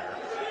wouldn't matter.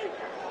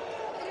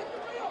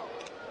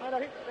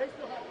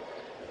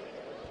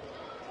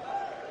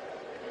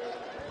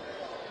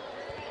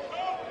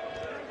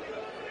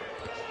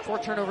 Four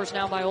turnovers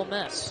now by Ole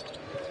Miss.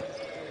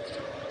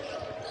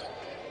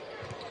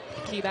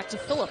 Key back to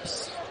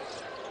Phillips.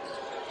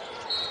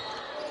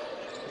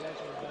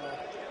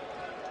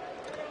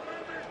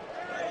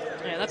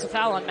 Yeah, that's a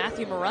foul on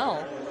Matthew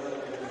Morrell.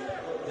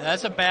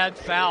 That's a bad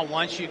foul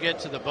once you get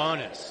to the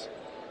bonus.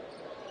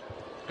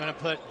 Going to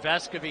put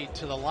Vescovy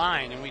to the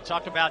line. And we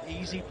talk about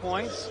easy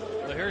points.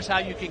 Well, here's how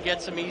you can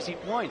get some easy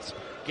points.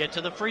 Get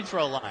to the free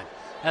throw line.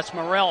 That's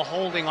Morrell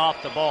holding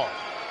off the ball.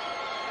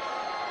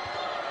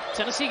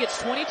 Tennessee gets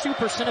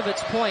 22% of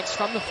its points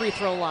from the free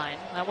throw line.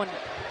 That one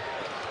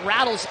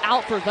rattles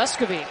out for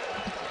Vescovy.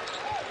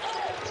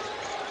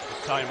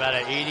 Talking about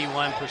an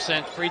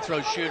 81% free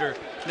throw shooter.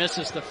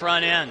 Misses the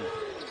front end.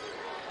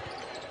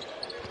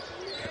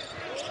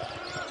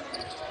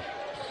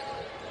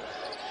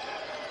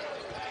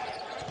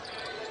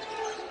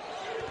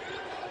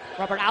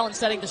 Robert Allen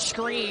setting the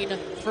screen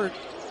for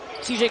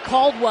TJ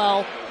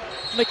Caldwell.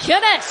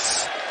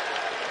 McInnes.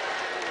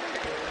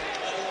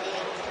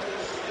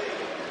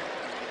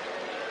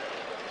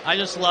 I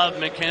just love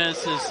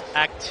McInnes'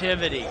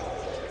 activity,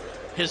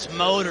 his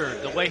motor,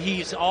 the way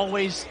he's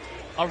always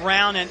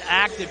around and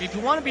active. If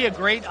you want to be a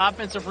great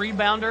offensive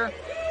rebounder,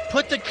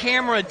 put the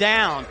camera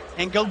down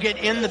and go get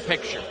in the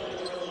picture.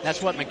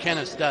 That's what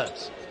McInnes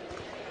does.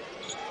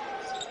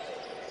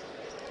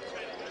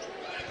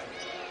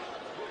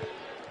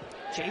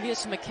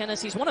 Javius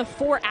McInnes, he's one of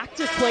 4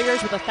 active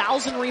players with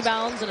 1,000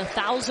 rebounds and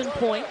 1,000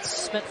 points.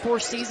 Spent 4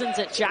 seasons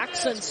at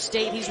Jackson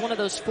State. He's one of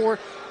those 4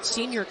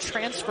 senior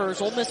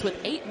transfers. Ole Miss with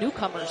 8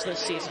 newcomers this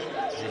season.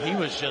 And he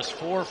was just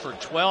 4 for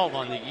 12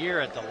 on the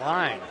year at the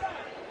line.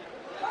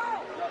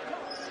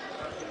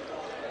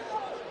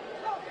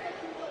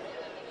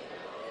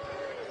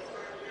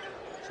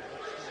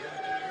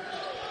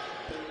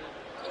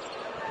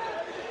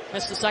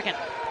 Missed the second.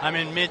 I'm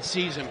in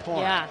mid-season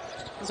form. Yeah,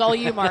 it's all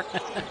you, Mark.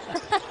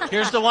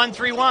 Here's the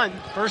 1-3-1.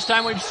 First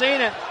time we've seen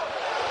it.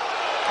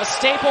 A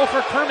staple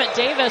for Kermit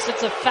Davis.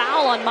 It's a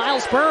foul on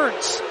Miles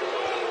Burns.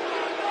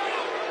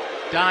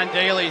 Don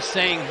Daly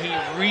saying he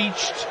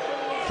reached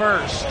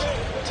first.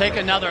 Take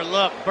another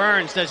look.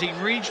 Burns, does he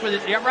reach with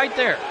it? Yeah, right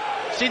there.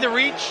 See the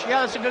reach?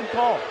 Yeah, that's a good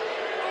call.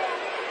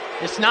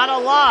 It's not a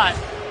lot,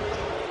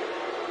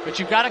 but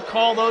you've got to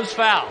call those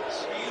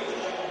fouls.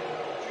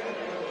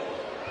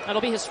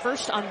 That'll be his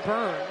first on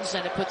Burns,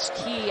 and it puts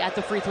Key at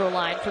the free throw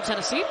line for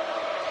Tennessee.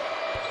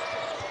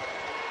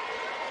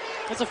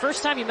 It's the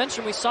first time you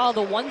mentioned we saw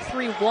the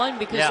 1-3-1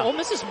 because Ole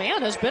Miss's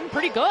man has been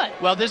pretty good.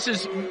 Well, this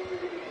is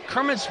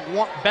Kermit's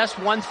best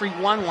 1-3-1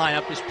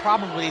 lineup is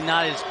probably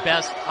not his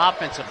best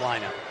offensive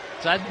lineup.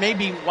 So that may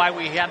be why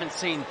we haven't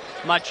seen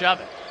much of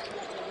it.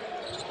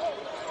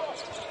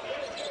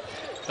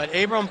 But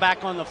Abram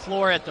back on the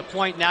floor at the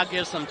point now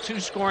gives them 2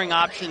 scoring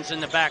options in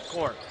the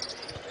backcourt.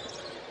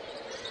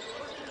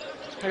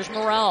 There's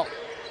Morrell.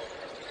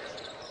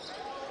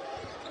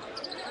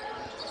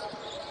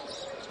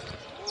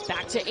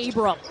 Back to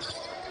Abram.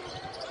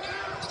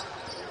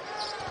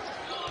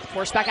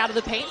 Forced back out of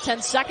the paint.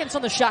 10 seconds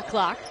on the shot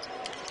clock.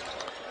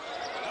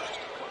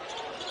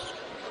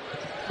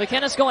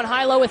 McInnes going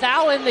high-low with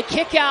Allen. The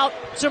kick out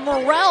to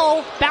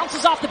Morrell.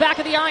 Bounces off the back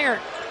of the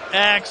iron.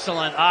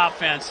 Excellent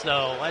offense,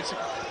 though.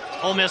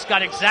 Ole Miss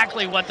got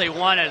exactly what they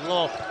wanted. A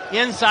little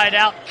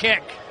inside-out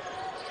kick.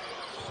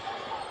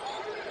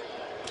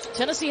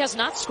 Tennessee has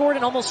not scored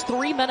in almost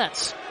 3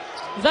 minutes.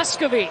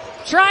 Vescovy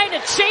trying to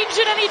change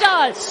it, and he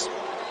does.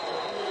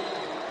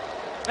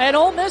 And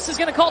Ole Miss is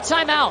going to call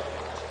timeout.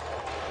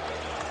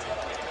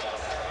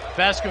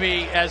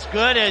 Vescovy as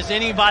good as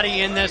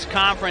anybody in this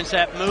conference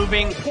at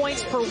moving.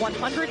 Points per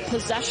 100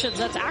 possessions.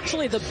 That's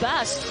actually the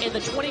best in the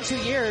 22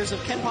 years of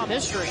KenPom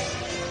history.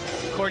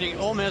 Courtney,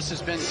 Ole Miss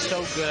has been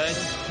so good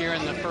here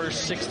in the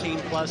first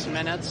 16-plus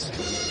minutes.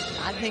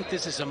 I think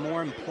this is a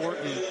more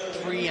important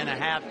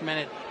 3.5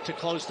 minute to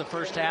close the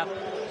first half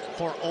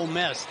for Ole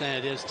Miss than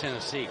it is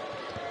Tennessee.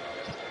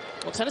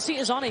 Well, Tennessee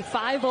is on a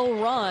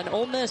 5-0 run.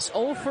 Ole Miss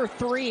 0 for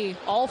 3,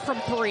 all from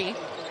 3.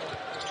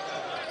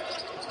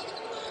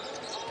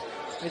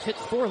 They've hit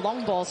 4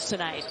 long balls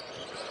tonight.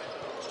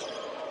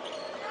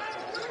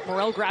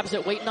 Morrell grabs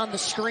it, waiting on the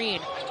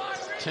screen.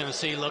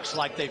 Tennessee looks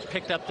like they've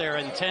picked up their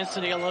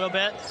intensity a little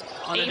bit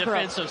on the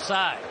defensive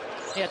side.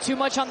 Yeah, too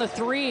much on the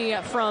 3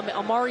 from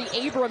Amari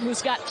Abram,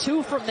 who's got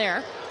 2 from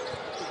there.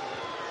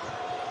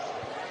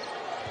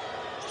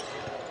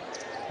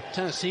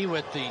 Tennessee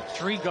with the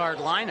 3-guard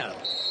lineup.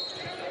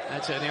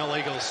 That's an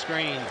illegal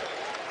screen.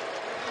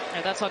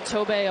 And that's on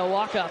Tobe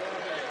Awaka.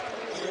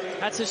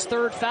 That's his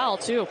 3rd foul,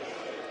 too.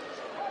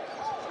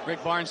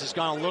 Rick Barnes has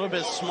gone a little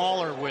bit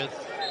smaller with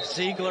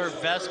Ziegler,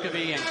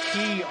 Vescovy, and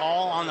Key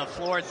all on the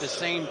floor at the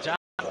same time.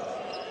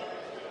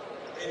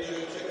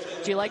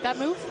 Do you like that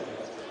move?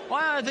 Well,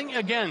 I think,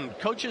 again,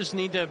 coaches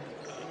need to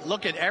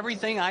look at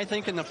everything, I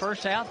think, in the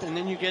first half, and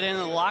then you get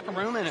into the locker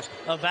room and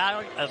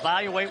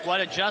evaluate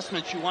what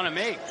adjustments you want to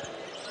make.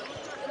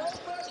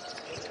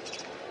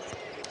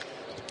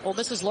 Ole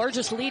Miss's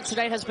largest lead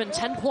tonight has been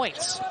 10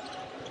 points.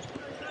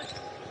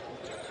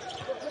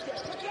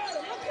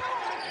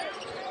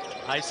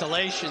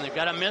 Isolation, they've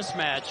got a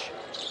mismatch.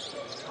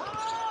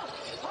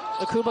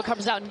 Akuba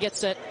comes out and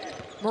gets it.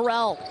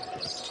 Morrell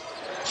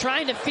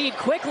trying to feed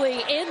quickly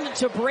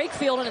into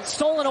Brakefield, and it's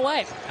stolen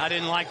away. I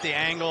didn't like the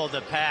angle of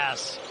the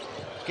pass.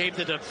 Gave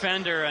the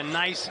defender a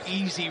nice,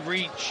 easy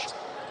reach.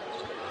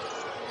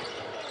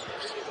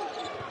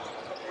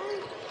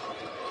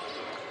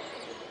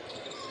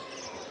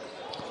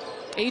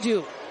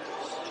 Adu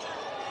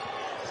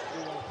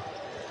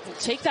will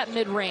take that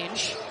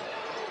mid-range.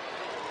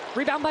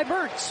 Rebound by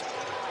Burns.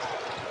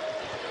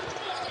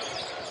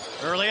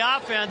 Early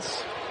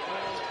offense.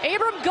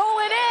 Abram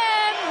going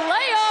in.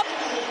 Layup.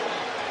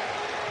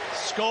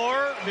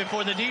 Score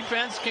before the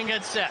defense can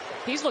get set.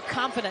 He's looked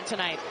confident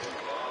tonight.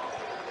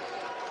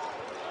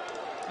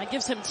 That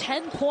gives him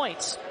 10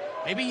 points.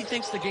 Maybe he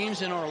thinks the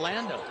game's in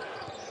Orlando.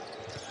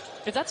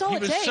 If that's all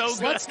it takes, so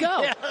let's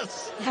go.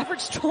 Yes.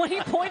 Averaged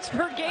 20 points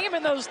per game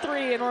in those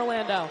 3 in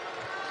Orlando.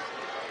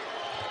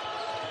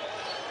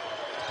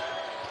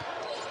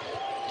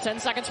 10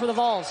 seconds for the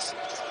Vols.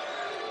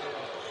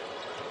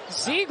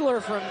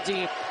 Ziegler from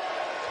deep.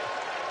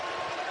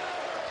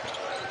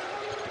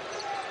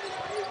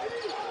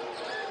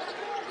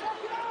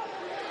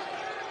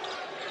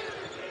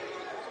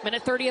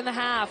 Minute 30 in the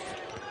half.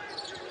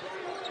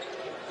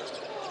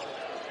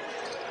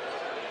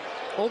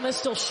 Ole Miss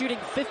still shooting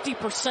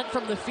 50%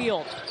 from the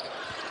field.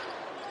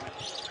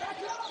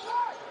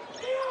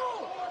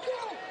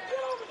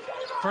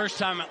 First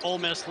time Ole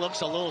Miss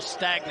looks a little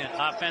stagnant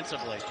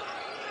offensively.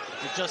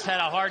 It just had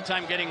a hard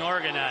time getting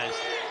organized.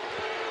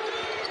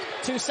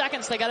 2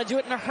 seconds. They got to do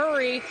it in a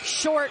hurry.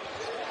 Short.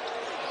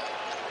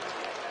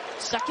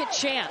 Second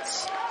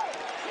chance.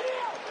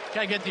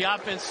 Got to get the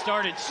offense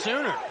started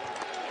sooner.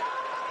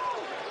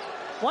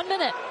 1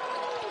 minute.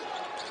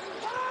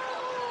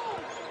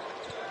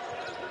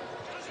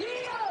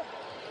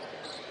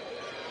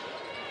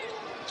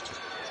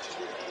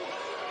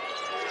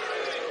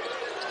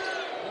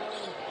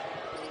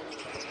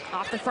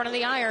 Off the front of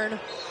the iron.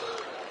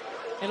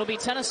 It'll be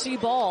Tennessee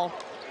ball.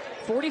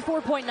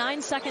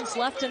 44.9 seconds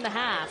left in the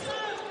half.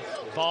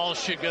 Ball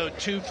should go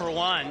 2 for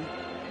 1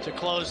 to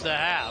close the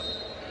half.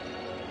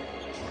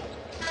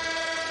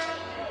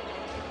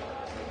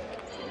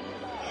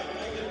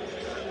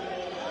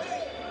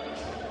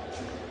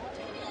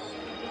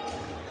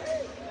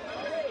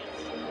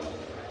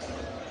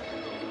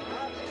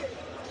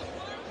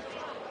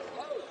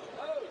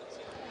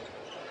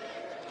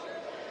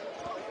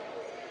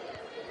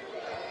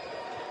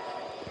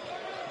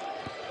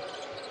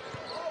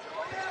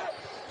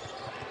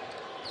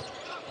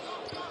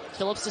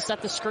 Phillips to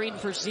set the screen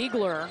for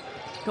Ziegler.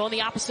 Going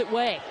the opposite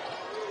way.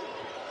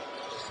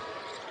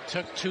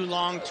 Took too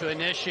long to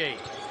initiate.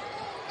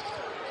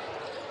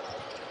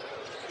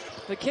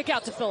 The kick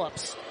out to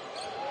Phillips.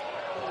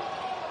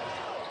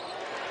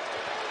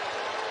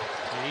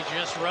 He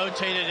just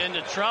rotated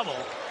into trouble.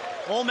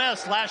 Ole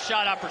Miss last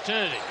shot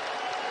opportunity.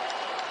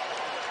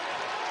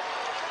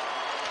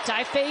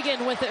 Ty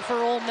Fagan with it for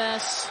Ole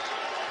Miss.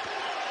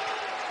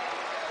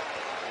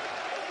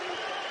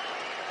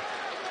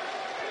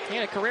 He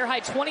had a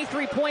career-high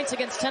 23 points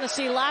against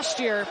Tennessee last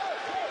year.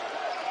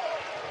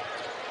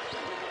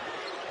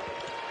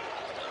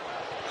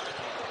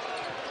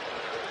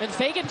 And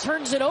Fagan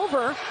turns it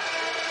over.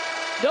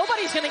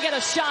 Nobody's going to get a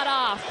shot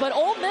off, but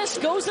Ole Miss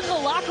goes into the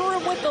locker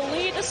room with the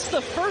lead. This is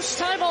the first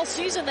time all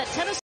season that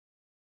Tennessee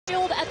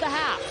failed at the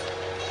half.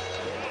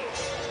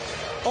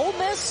 Ole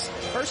Miss,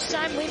 first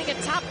time leading a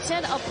top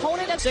 10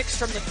 opponent at 6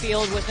 from the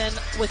field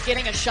with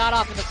getting a shot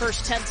off in the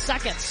first 10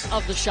 seconds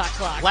of the shot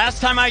clock.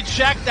 Last time I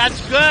checked,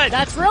 that's good.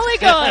 That's really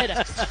good.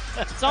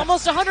 It's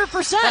almost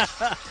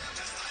 100%.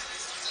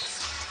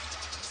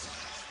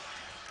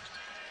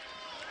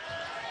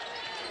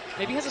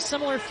 Maybe has a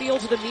similar feel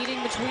to the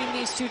meeting between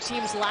these two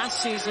teams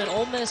last season.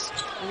 Ole Miss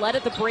led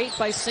at the break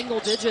by single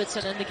digits,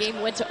 and then the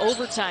game went to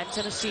overtime.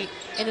 Tennessee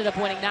ended up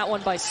winning that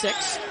one by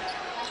 6.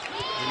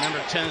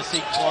 Remember,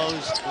 Tennessee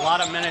closed a lot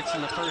of minutes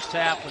in the first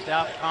half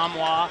without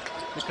Kamwa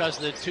because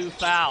of the 2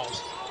 fouls.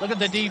 Look at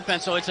the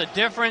defense. So it's a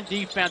different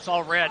defense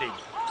already.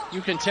 You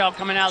can tell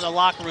coming out of the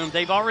locker room,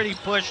 they've already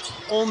pushed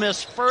Ole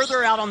Miss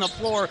further out on the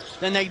floor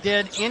than they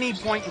did any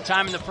point in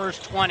time in the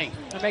first 20.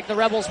 They make the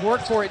Rebels work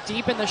for it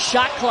deep in the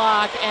shot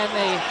clock, and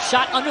they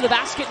shot under the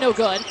basket, no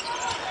good.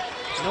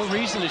 No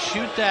reason to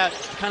shoot that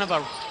kind of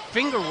a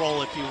finger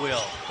roll, if you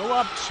will. Go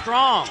up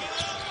strong.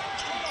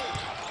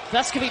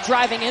 Vescovy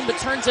driving in, but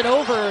turns it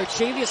over.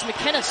 Javius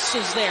McInnes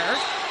is there.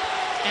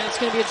 And it's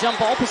going to be a jump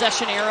ball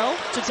possession arrow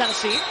to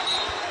Tennessee.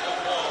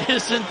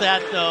 Isn't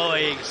that, though,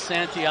 a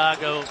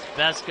Santiago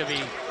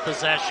Vescovy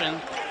possession?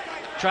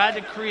 Tried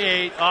to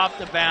create off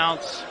the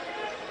bounce.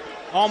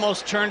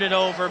 Almost turned it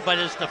over, but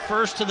is the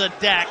first to the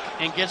deck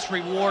and gets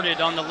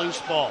rewarded on the loose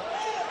ball.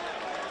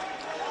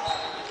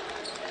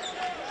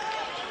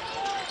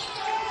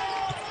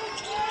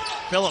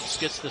 Phillips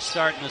gets the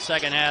start in the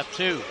second half,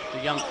 too,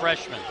 the young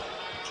freshman.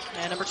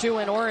 And number 2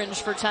 in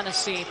orange for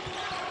Tennessee.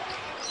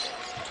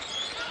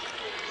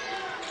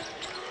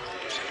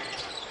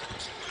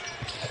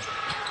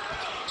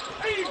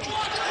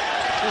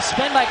 This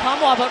spin by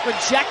Kamwa, but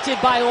rejected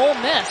by Ole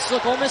Miss.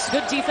 Look, Ole Miss,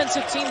 good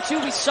defensive team too.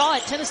 We saw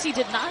it. Tennessee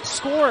did not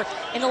score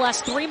in the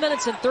last 3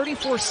 minutes and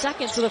 34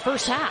 seconds of the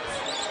first half.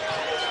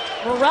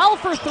 Morrell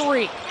for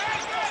three.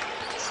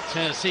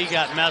 Tennessee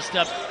got messed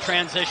up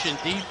transition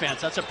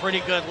defense. That's a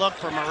pretty good look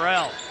for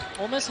Morrell.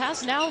 Ole Miss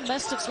has now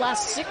missed its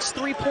last 6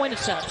 3-point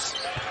attempts.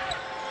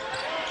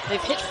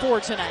 They've hit 4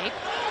 tonight.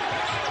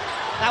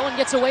 That one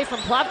gets away from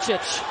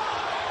Plavcic.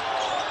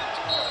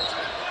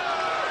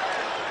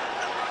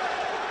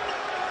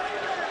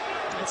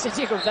 And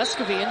Santiago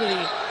Vescovi into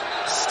the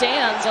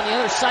stands on the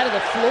other side of the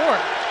floor.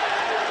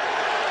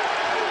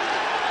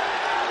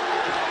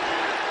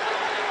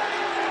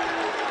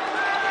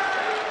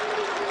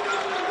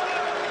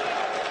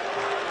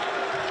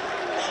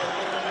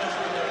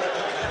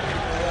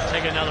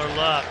 Take another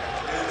look.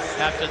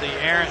 After the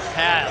errant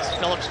pass,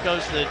 Phillips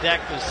goes to the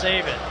deck to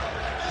save it.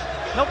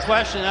 No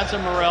question, that's a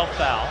Morrell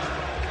foul.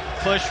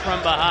 Push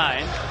from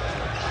behind.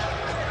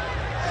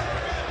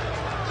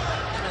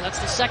 And that's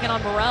the second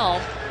on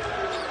Morrell.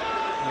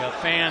 You know,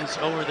 fans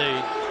over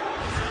the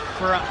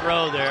front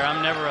row there.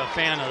 I'm never a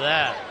fan of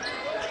that.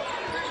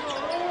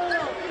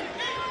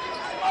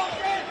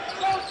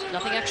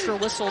 Nothing extra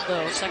whistled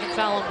though. Second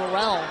foul on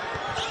Morrell.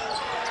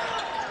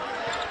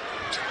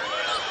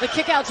 The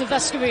kick out to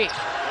Vescovi.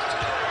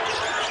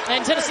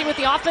 And Tennessee with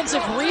the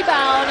offensive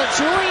rebound.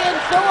 Julian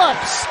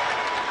Phillips.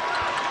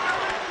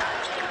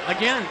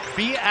 Again,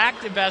 be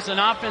active as an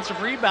offensive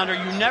rebounder.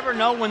 You never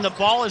know when the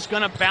ball is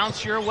going to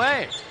bounce your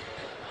way.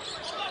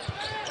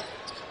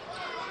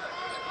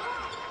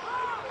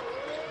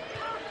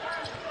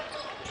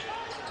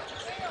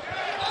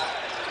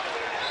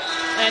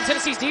 And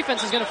Tennessee's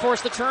defense is going to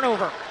force the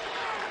turnover.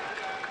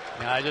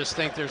 Yeah, I just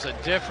think there's a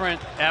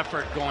different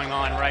effort going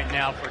on right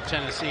now for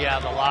Tennessee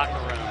out of the locker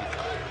room.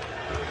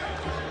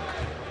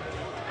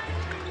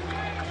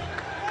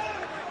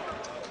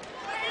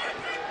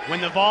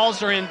 When the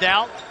balls are in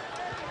doubt,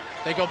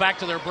 they go back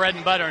to their bread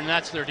and butter, and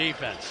that's their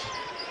defense.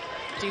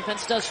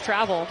 Defense does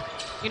travel.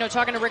 You know,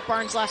 talking to Rick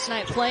Barnes last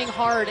night, playing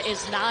hard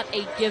is not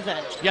a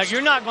given. Yeah,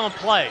 you're not going to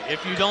play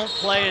if you don't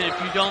play, and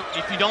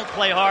if you don't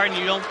play hard and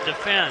you don't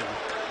defend.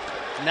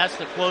 And that's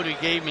the quote he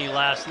gave me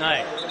last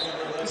night.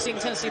 You seen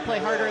Tennessee play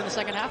harder in the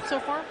second half so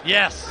far?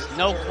 Yes,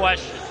 no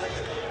question.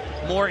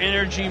 More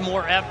energy,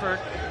 more effort,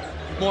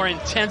 more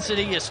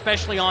intensity,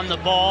 especially on the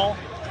ball.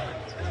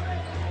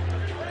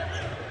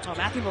 Oh,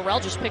 Matthew Morrell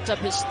just picked up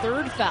his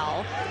third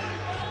foul.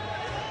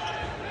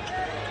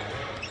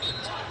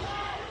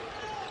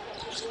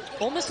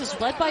 Ole Miss is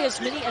led by as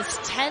many as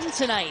 10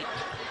 tonight.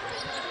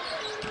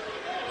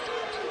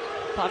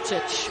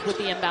 Plavcic with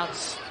the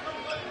inbounds.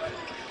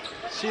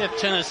 See if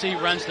Tennessee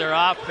runs their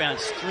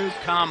offense through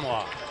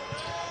Kamwa.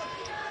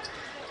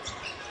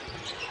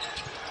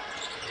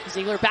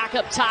 Ziegler back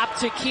up top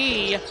to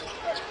Key.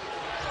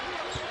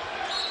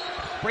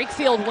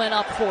 Brakefield went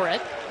up for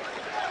it.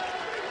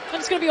 And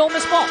it's going to be Ole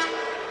Miss ball.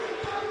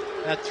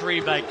 That three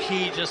by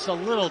Key just a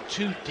little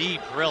too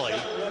deep, really.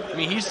 I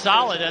mean, he's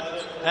solid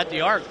at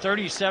the arc,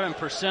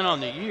 37% on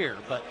the year,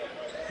 but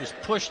was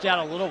pushed out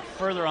a little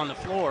further on the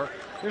floor.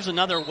 Here's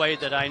another way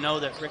that I know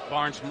that Rick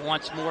Barnes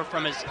wants more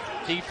from his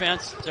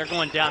defense. They're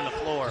going down the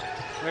floor.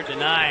 They're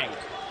denying.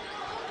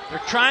 They're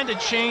trying to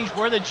change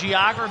where the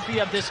geography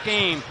of this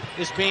game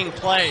is being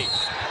played.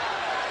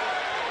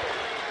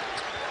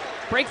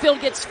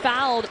 Brakefield gets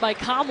fouled by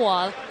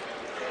Kamwa.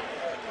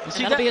 You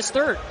see, that'll be his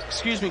third.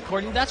 Excuse me,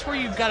 Courtney. That's where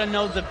you've got to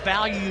know the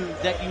value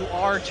that you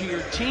are to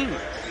your team.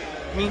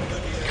 I mean,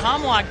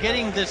 Kamwa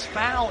getting this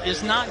foul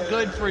is not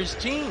good for his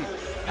team.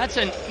 That's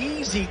an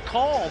easy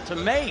call to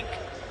make.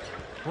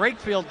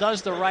 Brakefield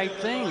does the right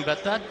thing,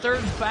 but that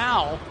third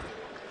foul,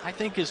 I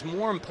think, is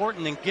more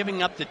important than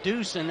giving up the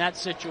deuce in that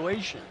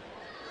situation.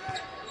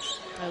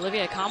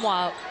 Olivia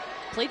Kamwa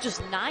played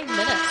just 9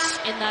 minutes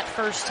in that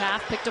first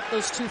half, picked up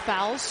those 2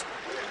 fouls.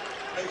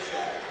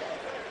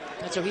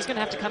 And so he's going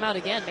to have to come out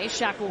again.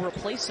 Meshack will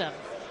replace him.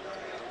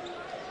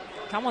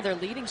 Kamwa, their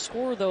leading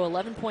scorer, though,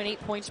 11.8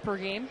 points per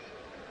game.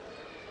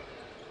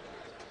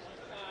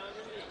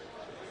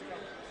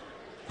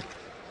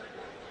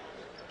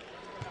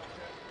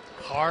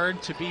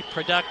 Hard to be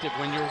productive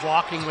when you're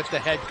walking with the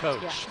head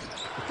coach.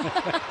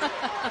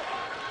 Yeah.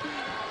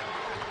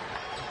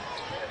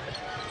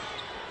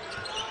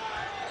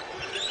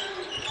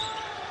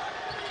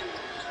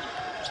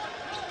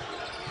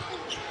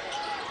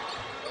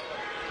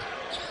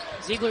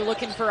 Ziegler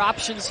looking for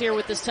options here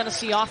with this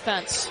Tennessee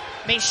offense.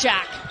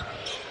 Meshack.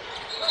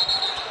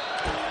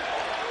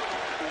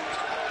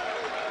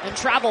 And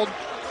traveled.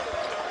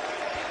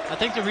 I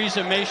think the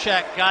reason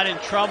Meshack got in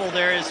trouble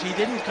there is he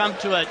didn't come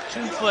to a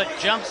 2-foot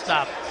jump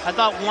stop. I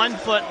thought 1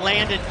 foot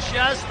landed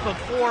just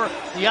before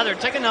the other.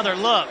 Take another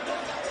look.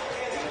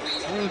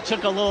 He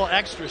took a little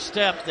extra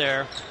step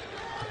there.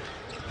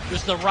 It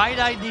was the right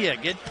idea.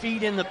 Get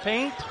feet in the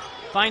paint,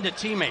 find a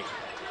teammate.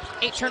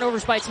 8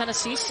 turnovers by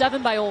Tennessee,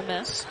 7 by Ole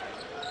Miss.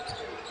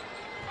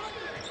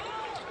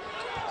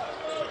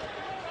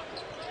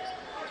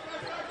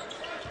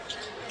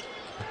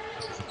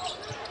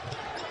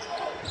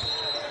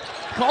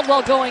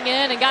 Caldwell going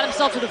in and got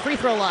himself to the free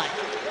throw line.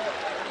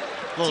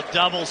 Little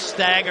double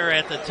stagger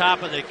at the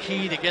top of the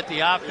key to get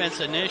the offense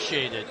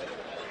initiated.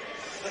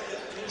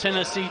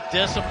 Tennessee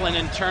discipline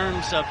in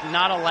terms of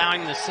not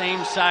allowing the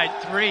same side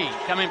three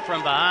coming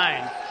from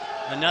behind.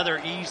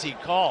 Another easy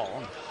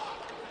call.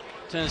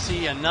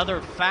 Tennessee,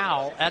 another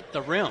foul at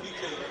the rim.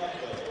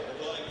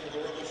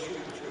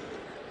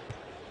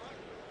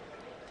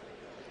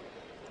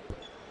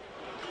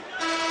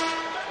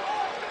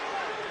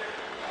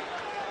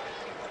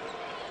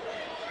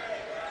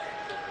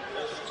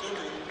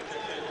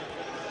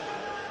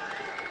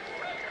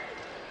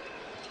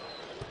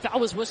 Foul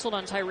was whistled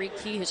on Tyreek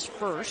Key, his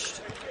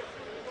first.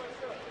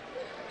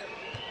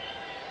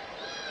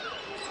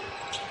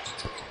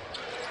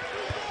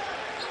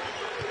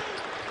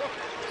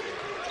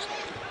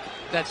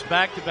 That's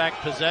back-to-back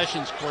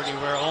possessions, Courtney,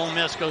 where Ole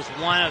Miss goes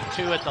 1 of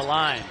 2 at the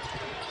line.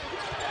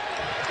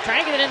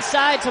 Trying to get it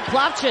inside to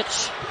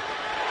Plavcic.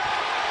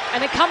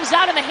 And it comes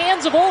out in the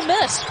hands of Ole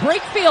Miss.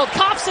 Brakefield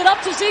coughs it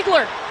up to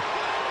Ziegler.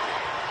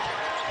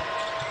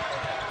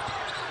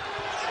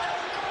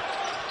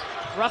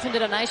 Ruffin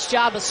did a nice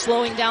job of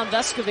slowing down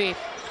Vescovi.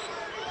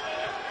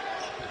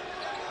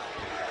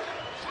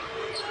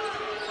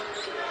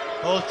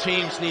 Both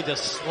teams need to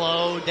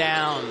slow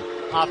down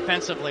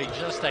offensively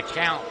just a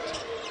count.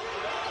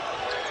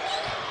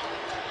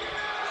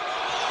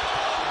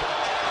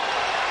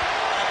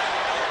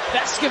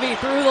 Vescovi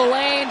through the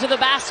lane to the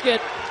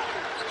basket.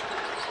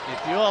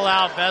 If you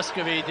allow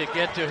Vescovi to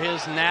get to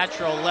his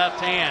natural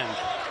left hand,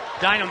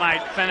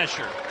 dynamite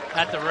finisher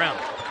at the rim.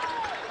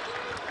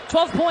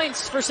 12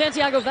 points for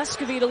Santiago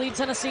Vescovi to lead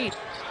Tennessee.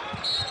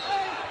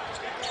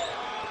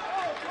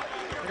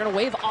 They're going to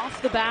wave off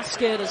the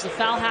basket as the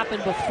foul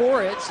happened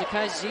before it.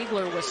 Zakai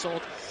Ziegler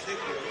whistled.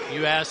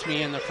 You asked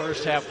me in the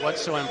first half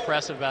what's so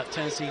impressive about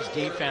Tennessee's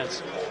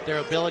defense, their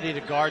ability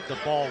to guard the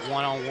ball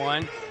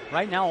one-on-one.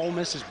 Right now, Ole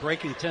Miss is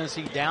breaking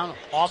Tennessee down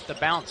off the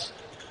bounce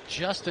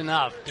just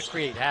enough to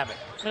create havoc.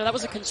 You know, that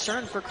was a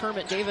concern for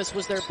Kermit Davis,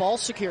 was their ball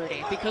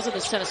security because of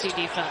this Tennessee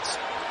defense.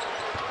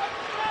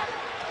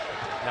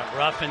 That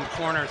rough in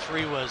corner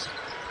three was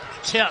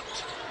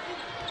tipped.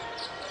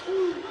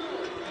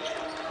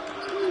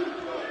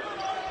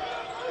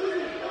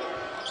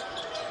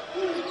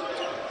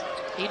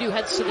 Edu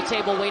heads to the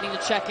table waiting to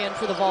check in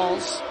for the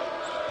Vols.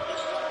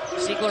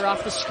 Ziegler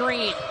off the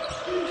screen.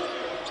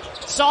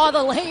 Saw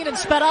the lane and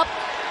sped up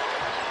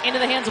into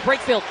the hands of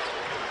Brakefield.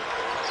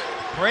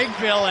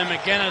 Brakefield and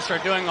McGinnis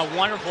are doing a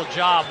wonderful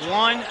job.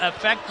 One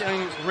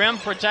affecting rim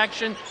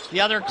protection,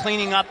 the other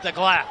cleaning up the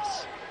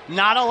glass.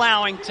 Not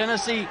allowing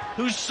Tennessee,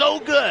 who's so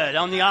good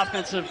on the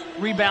offensive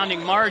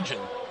rebounding margin,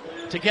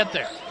 to get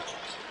there.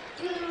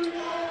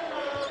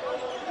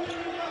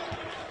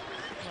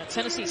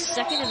 Tennessee's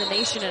second in the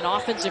nation in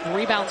offensive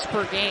rebounds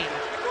per game.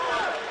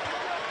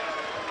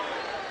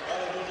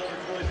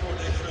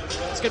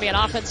 It's going to be an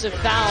offensive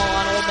foul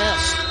on Ole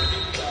Miss.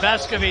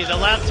 Vescovi, the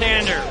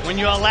left-hander. When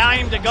you allow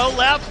him to go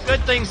left,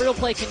 good things. We'll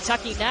play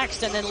Kentucky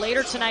next, and then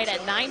later tonight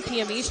at 9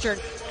 p.m. Eastern,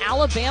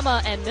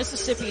 Alabama and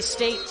Mississippi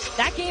State.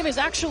 That game is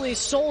actually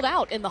sold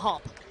out in the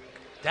Hump.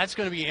 That's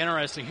going to be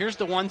interesting. Here's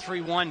the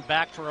 1-3-1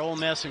 back for Ole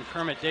Miss and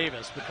Kermit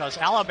Davis, because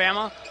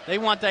Alabama, they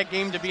want that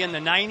game to be in the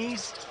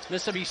 90s.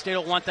 Mississippi State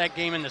will want that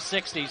game in the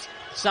 60s.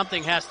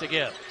 Something has to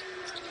give.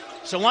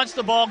 So once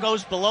the ball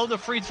goes below the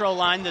free throw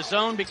line, the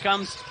zone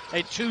becomes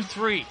a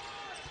 2-3.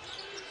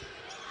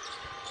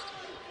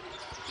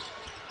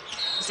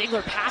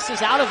 Ziegler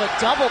passes out of a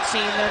double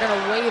team. They're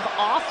going to wave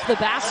off the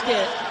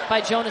basket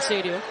by Jonas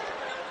Edu.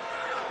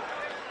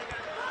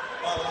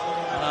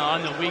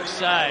 On the weak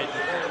side,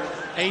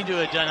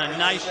 Edu had done a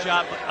nice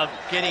job of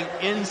getting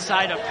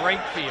inside of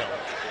Brakefield.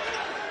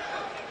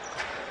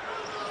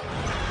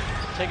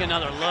 Take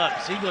another look.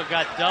 Ziegler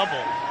got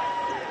double.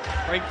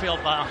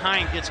 Brakefield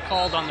behind gets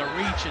called on the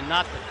reach and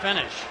not the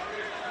finish.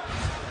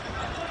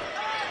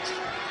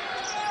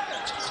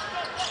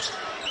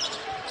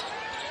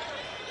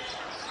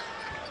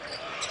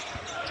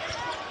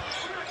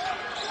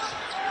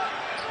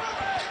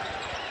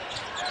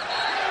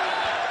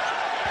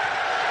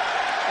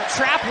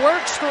 Trap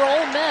works for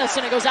Ole Miss,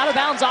 and it goes out of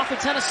bounds off of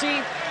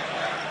Tennessee.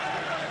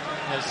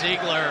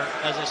 Ziegler,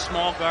 as a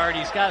small guard,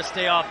 he's got to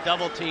stay off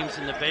double teams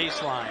in the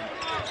baseline.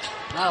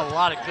 Not a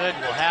lot of good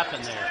will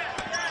happen there.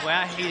 Boy,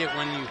 I hate it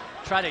when you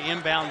try to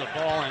inbound the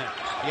ball and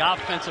the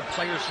offensive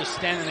player's just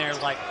standing there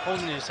like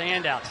holding his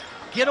hand out.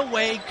 Get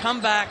away,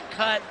 come back,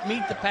 cut,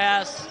 meet the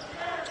pass.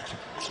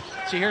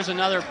 See, here's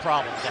another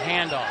problem, the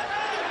handoff.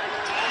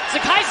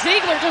 Zakai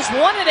Ziegler just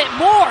wanted it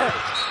more.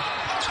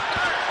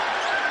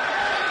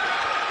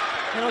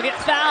 And he'll get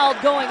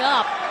fouled going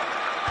up.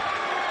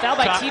 Foul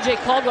by TJ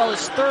Caldwell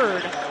is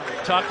third.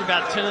 Talked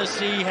about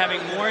Tennessee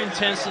having more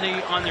intensity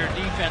on their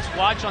defense.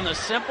 Watch on the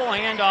simple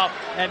handoff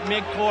at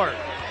midcourt.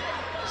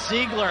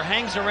 Ziegler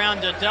hangs around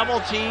to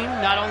double team,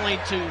 not only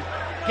to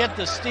get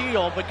the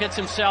steal, but gets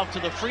himself to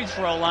the free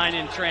throw line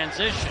in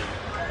transition.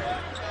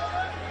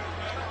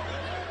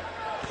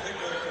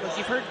 Look,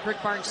 you've heard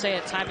Rick Barnes say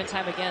it time and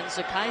time again.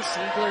 Zakai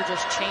Ziegler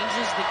just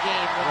changes the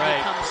game when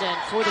he comes in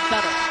for the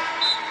better.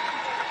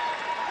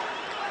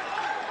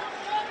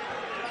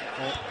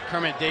 Well,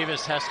 Kermit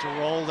Davis has to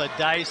roll the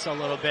dice a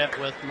little bit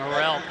with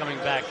Morrell coming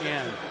back in.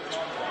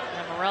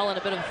 And Morrell in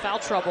a bit of foul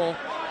trouble.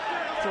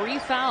 3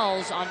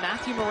 fouls on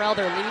Matthew Morrell,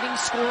 their leading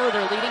scorer,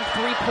 their leading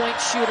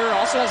three-point shooter,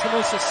 also has the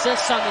most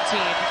assists on the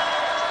team.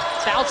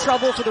 Foul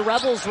trouble for the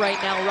Rebels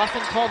right now,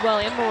 Ruffin, Caldwell,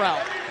 and Morrell.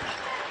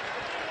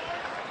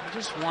 I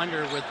just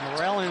wonder, with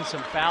Morrell in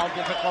some foul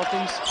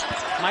difficulties,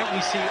 might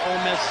we see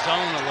Ole Miss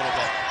zone a little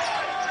bit?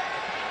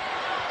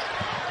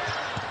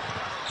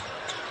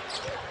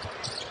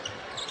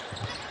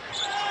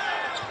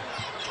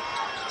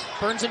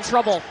 Burns in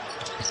trouble.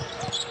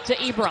 To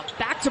Ibram,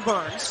 back to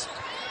Burns.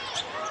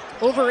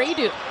 Over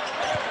Adu.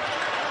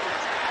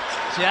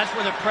 See, that's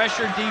where the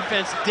pressure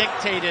defense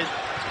dictated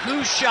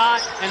who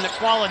shot and the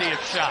quality of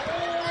shot.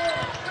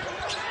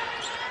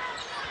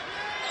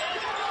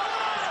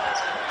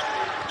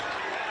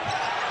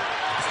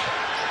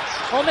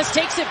 Ole Miss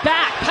takes it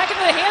back into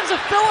the hands of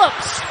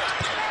Phillips.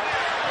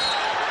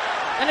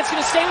 And it's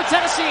going to stay with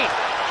Tennessee.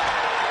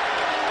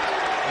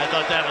 I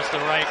thought that was the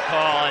right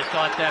call. I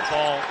thought that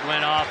ball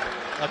went off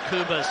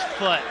Akuba's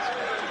foot.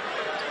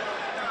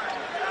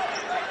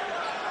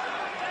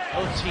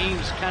 Both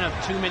teams kind of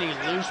too many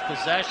loose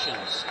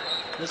possessions.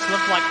 This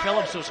looked like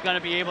Phillips was going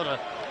to be able to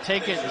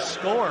take it and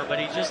score, but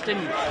he just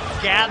didn't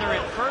gather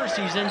it first.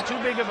 He's in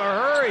too big of a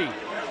hurry.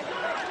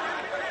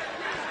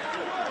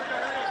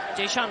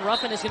 Deshaun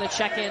Ruffin is going to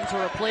check in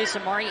to replace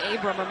Amari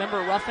Abram.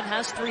 Remember, Ruffin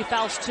has 3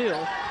 fouls too.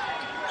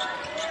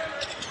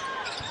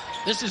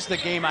 This is the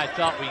game I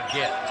thought we'd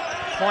get.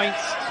 Points,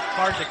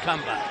 hard to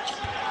come by.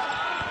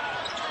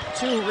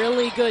 2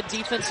 really good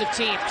defensive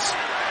teams.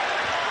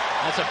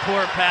 That's a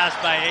poor pass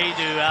by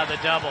Adu out of the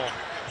double.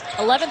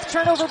 11th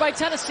turnover by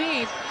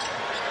Tennessee.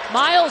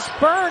 Miles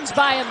Burns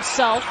by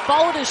himself,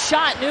 followed his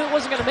shot, knew it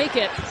wasn't going to make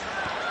it.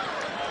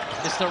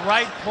 It's the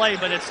right play,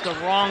 but it's the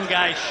wrong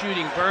guy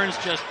shooting. Burns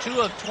just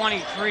 2 of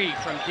 23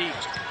 from deep.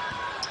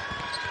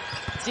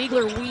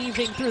 Ziegler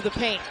weaving through the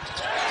paint.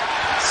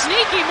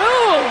 Sneaky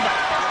move!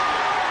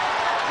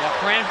 Yeah,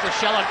 Fran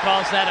Fraschilla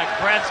calls that a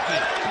Gretzky.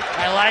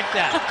 I like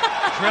that.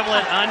 Dribble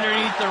it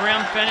underneath the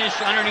rim, finish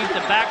underneath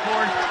the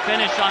backboard,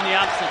 finish on the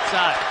opposite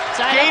side.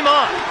 Game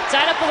on.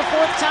 Tied up for the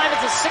 4th time.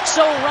 It's a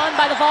 6-0 run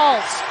by the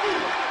Vols.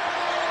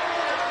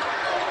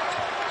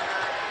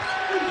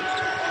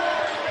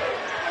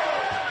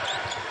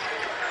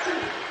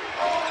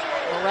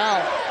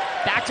 Morrell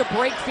back to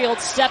Brakefield,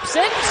 steps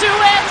into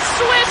it,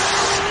 swish!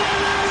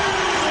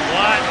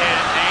 What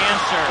an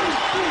answer.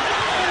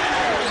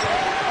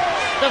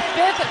 The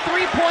 5th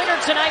three-pointer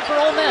tonight for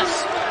Ole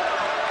Miss.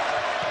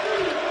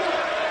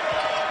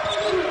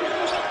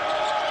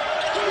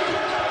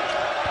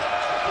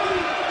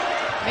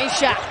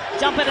 Meshack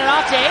dumping it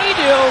off to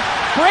Adu.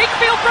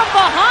 Brakefield from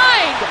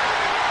behind.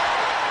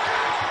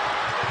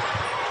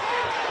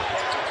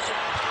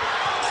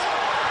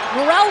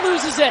 Morrell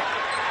loses it.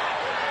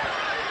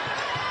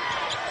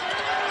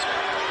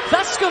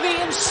 Vescovy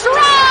in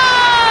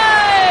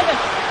stride!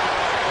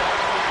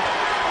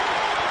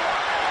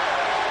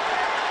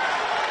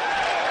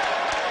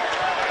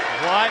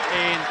 What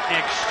an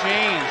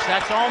exchange.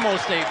 That's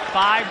almost a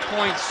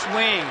 5-point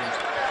swing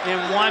in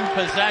one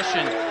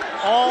possession.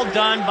 All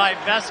done by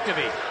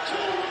Vescovy.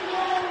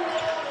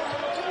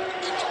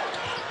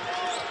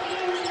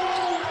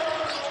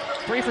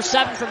 Three for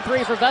 7 from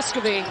 3 for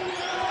Vescovy.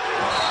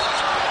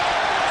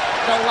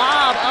 The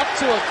lob up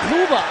to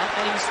Akuba,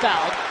 and he's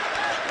fouled.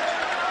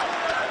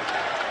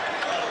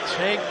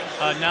 Take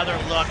another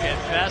look at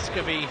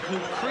Vescovy, who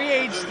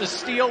creates the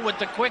steal with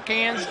the quick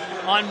hands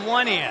on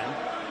one end.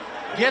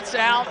 Gets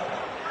out,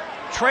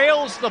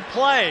 trails the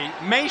play.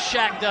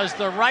 Meshack does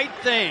the right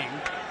thing.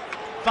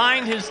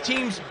 Find his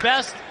team's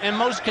best and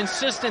most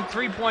consistent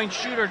three-point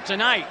shooter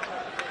tonight.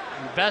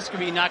 And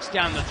Vescovy knocks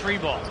down the 3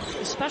 ball.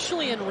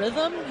 Especially in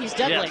rhythm, he's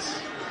deadly.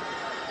 Yes.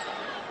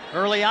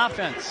 Early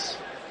offense.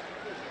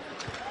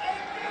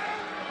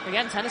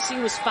 Again, Tennessee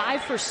was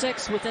 5 for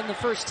 6 within the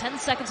first 10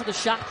 seconds of the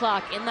shot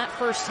clock in that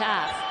first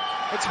half.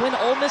 It's when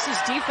Ole Miss's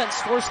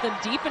defense forced them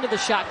deep into the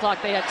shot clock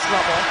they had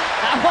trouble.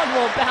 That one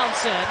will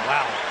bounce in.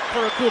 Wow.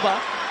 For Akuba.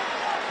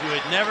 You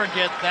would never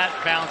get that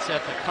bounce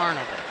at the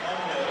carnival.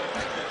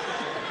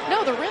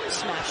 No, the rim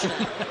smashed it.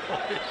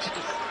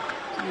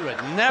 You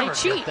would never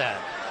get that.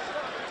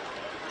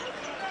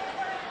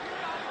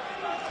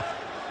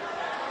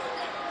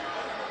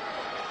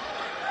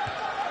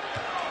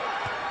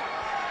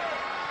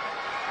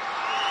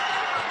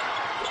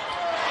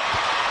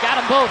 Got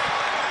them both.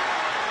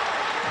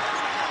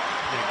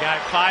 The guy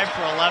 5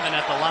 for 11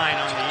 at the line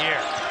on the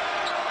year.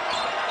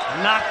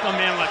 Knocked them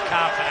in with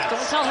confidence.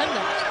 Don't tell him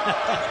that.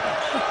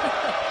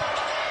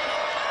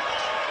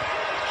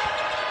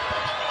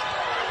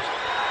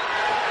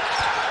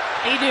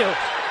 Adu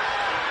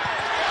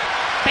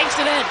banks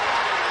it in.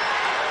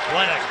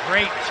 What a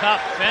great,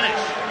 tough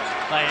finish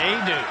by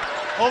Adu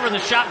over the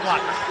shot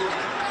block.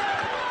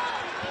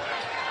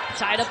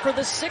 Tied up for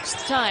the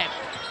 6th time.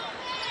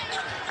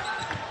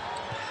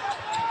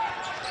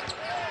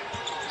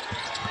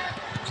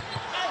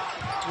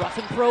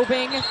 Ruffin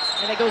probing,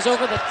 and it goes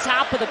over the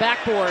top of the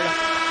backboard.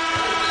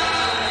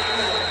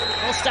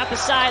 step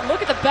aside.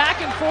 Look at the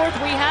back and forth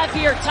we have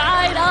here.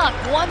 Tied up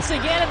once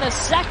again in the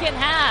second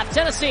half.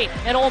 Tennessee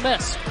and Ole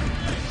Miss.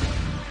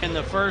 In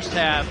the first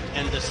half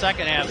and the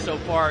second half so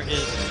far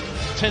is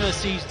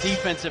Tennessee's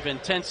defensive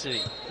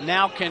intensity.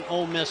 Now can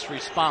Ole Miss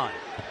respond?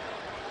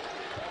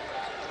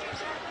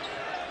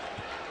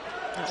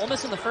 Ole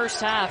Miss in the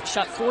first half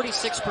shot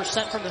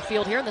 46% from the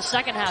field. Here in the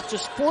second half,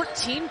 just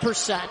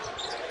 14%.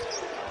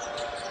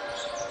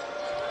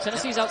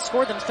 Tennessee's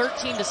outscored them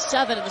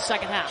 13-7 in the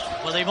second half.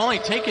 Well, they've only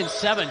taken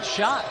 7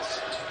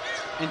 shots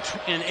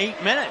in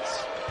 8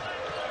 minutes.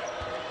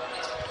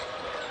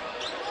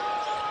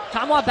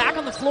 Kamwa back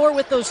on the floor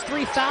with those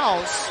 3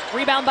 fouls.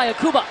 Rebound by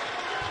Akuba.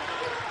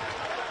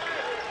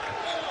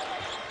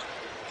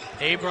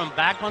 Abram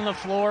back on the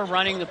floor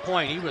running the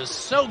point. He was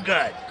so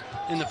good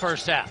in the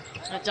first half.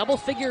 Double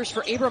figures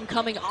for Abram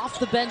coming off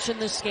the bench in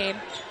this game.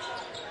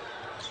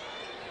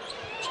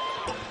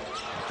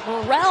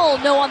 Morrell,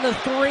 no on the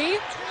 3.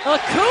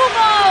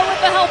 Akuma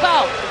with the help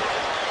out.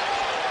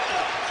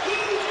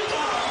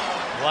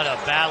 What a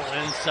battle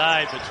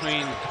inside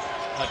between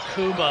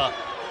Akuba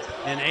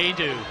and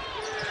Adu.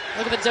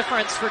 Look at the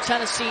difference for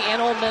Tennessee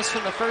and Ole Miss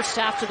from the first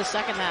half to the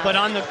second half. But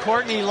on the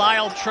Courtney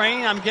Lyle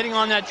train, I'm getting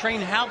on that train.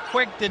 How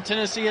quick did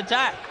Tennessee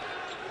attack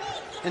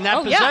in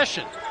that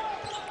possession? Yeah.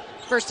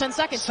 First 10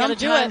 seconds,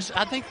 sometimes,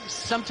 I think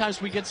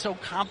sometimes we get so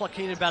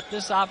complicated about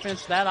this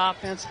offense, that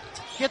offense.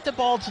 Get the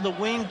ball to the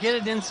wing, get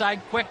it inside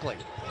quickly.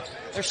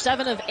 They're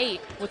 7 of 8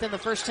 within the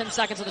first 10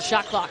 seconds of the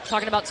shot clock.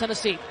 Talking about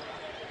Tennessee.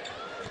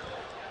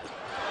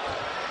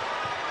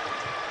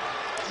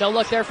 No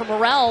look there for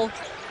Morrell.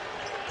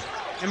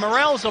 And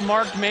Morrell's a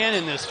marked man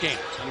in this game.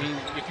 I mean,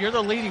 if you're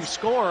the leading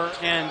scorer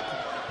and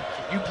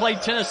you play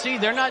Tennessee,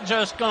 they're not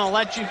just going to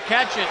let you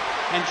catch it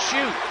and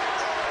shoot.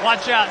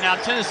 Watch out now.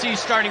 Tennessee's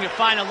starting to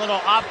find a little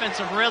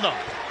offensive rhythm.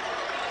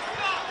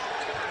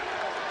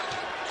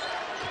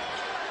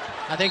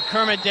 I think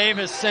Kermit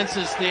Davis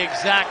senses the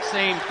exact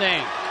same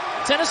thing.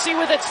 Tennessee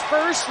with its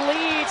first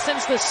lead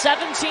since the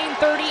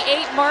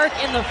 17:38 mark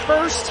in the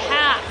first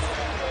half.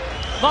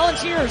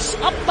 Volunteers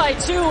up by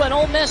 2, and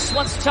Ole Miss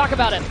wants to talk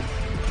about it.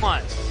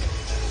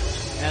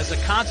 As a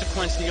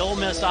consequence, the Ole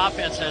Miss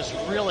offense has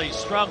really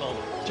struggled.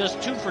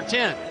 Just 2 for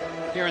 10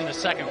 here in the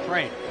second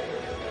frame.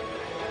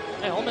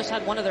 Hey, Ole Miss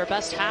had one of their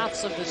best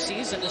halves of the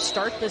season to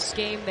start this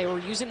game. They were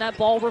using that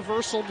ball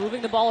reversal,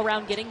 moving the ball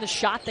around, getting the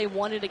shot they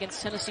wanted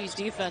against Tennessee's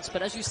defense.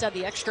 But as you said,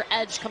 the extra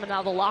edge coming out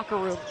of the locker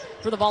room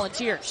for the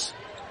Volunteers.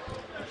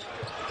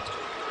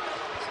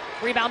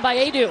 Rebound by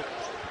Adu.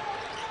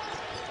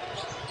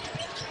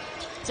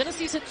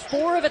 Tennessee's hit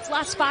 4 of its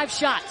last 5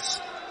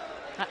 shots.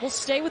 That will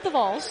stay with the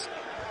Vols.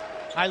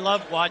 I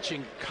love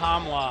watching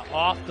Kamwa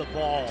off the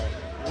ball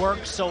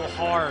work so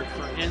hard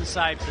for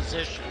inside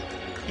position.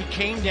 He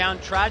came down,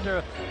 tried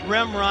to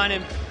rim run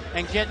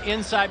and get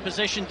inside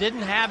position,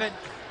 didn't have it,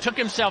 took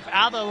himself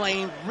out of the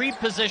lane,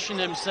 repositioned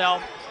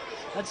himself.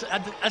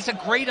 That's a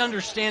great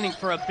understanding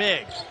for a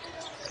big.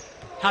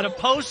 How to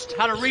post,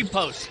 how to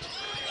repost.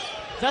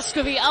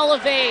 Vescovy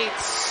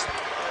elevates.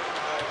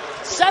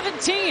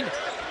 17.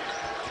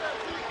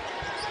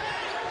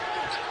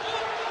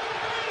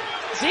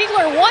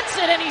 Ziegler wants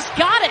it, and he's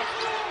got it.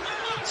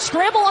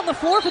 Scramble on the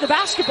floor for the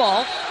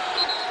basketball.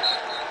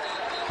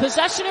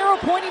 Possession arrow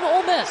pointing to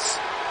Ole Miss.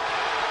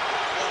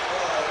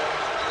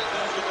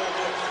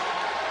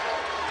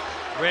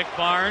 Rick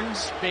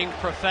Barnes being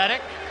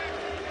prophetic,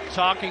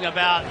 talking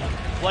about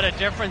what a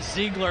difference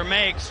Ziegler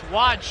makes.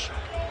 Watch.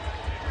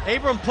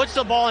 Abram puts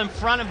the ball in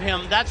front of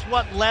him. That's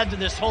what led to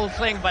this whole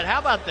thing. But how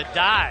about the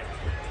dive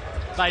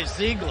by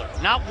Ziegler?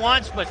 Not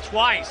once, but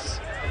twice.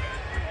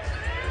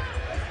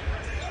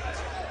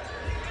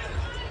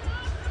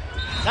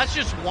 That's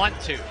just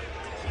want to.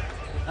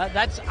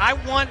 I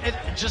want it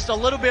just a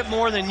little bit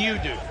more than you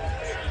do.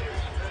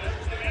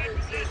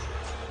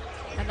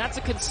 And that's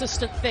a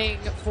consistent thing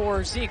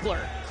for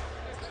Ziegler.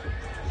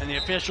 And the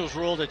officials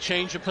ruled a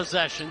change of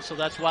possession, so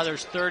that's why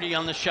there's 30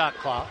 on the shot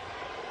clock.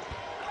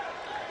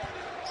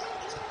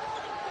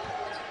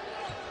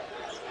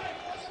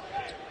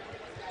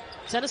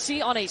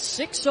 Tennessee on a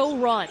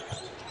 6-0 run.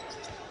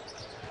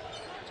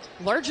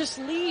 Largest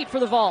lead for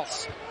the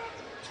Vols.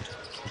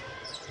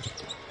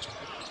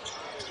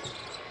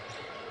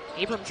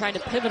 Abram trying to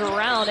pivot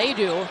around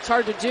Adu. It's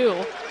hard to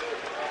do.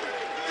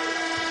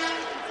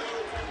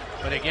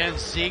 But again,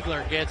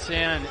 Ziegler gets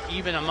in,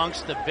 even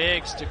amongst the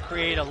bigs, to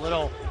create a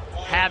little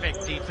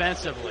havoc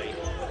defensively.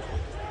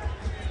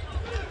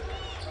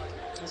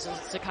 This is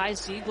Zakai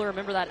Ziegler.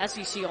 Remember that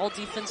SEC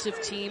all-defensive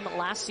team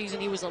last season?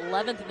 He was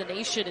 11th in the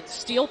nation in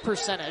steal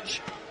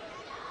percentage.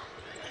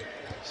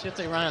 See if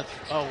they run it.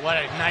 Oh, what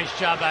a nice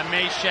job by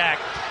Meshack.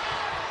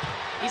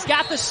 He's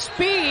got the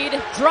speed,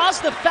 draws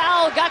the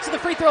foul, got to the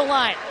free throw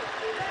line.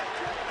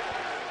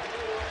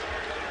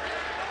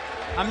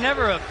 I'm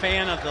never a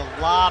fan of the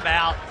lob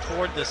out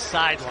toward the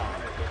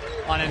sideline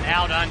on an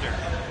out under.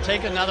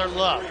 Take another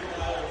look.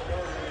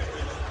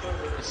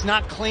 It's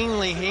not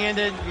cleanly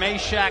handed.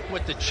 Meshack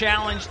with the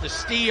challenge, the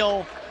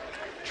steal,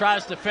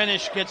 tries to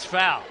finish, gets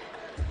fouled.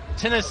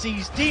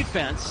 Tennessee's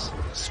defense,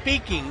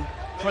 speaking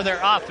for their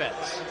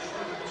offense.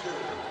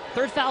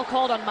 Third foul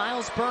called on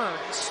Miles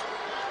Burns.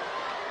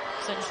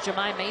 Sends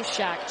Jemai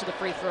Meshack to the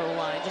free throw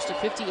line. Just a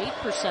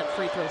 58%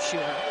 free throw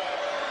shooter.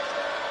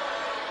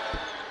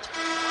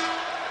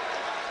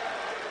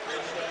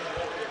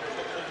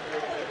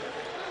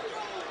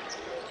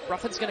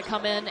 Ruffin's going to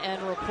come in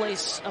and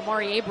replace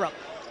Amari Abram.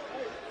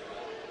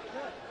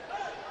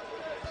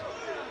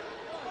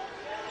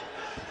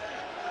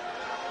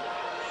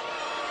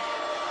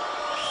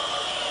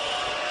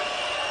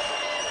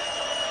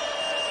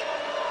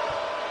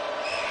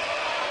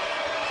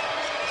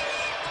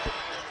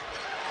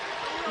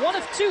 One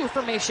of two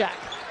for Meshack.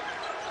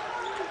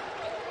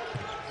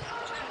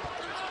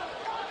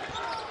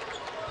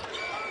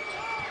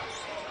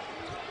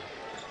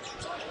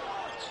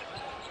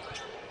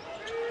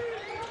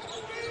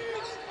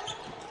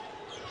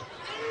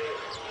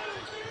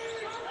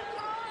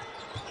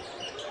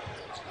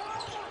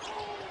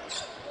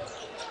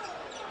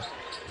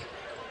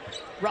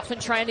 Ruffin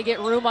trying to get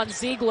room on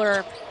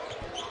Ziegler.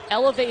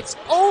 Elevates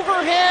over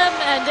him,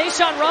 and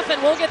Deshaun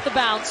Ruffin will get the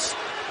bounce.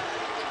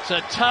 It's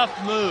a tough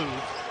move,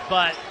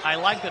 but I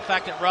like the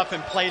fact that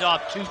Ruffin played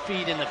off 2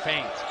 feet in the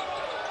paint.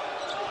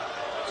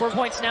 4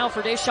 points now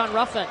for Deshaun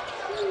Ruffin.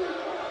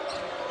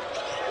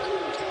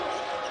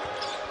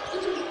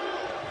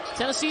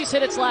 Tennessee's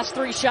hit its last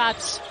 3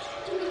 shots.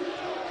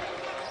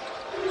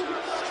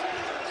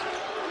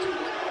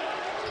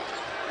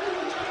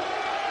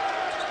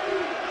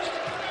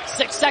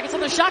 Six seconds on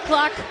the shot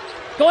clock.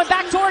 Going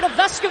back toward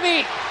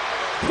Vescovi.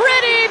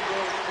 Pretty.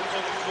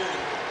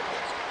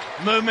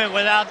 Movement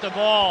without the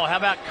ball. How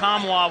about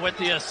Kamwa with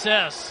the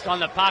assist on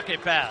the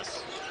pocket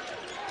pass?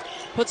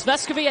 Puts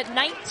Vescovi at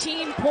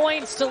 19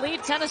 points to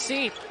lead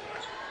Tennessee.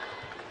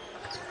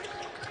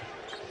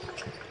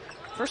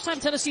 First time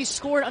Tennessee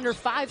scored under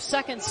 5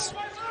 seconds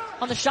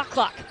on the shot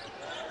clock.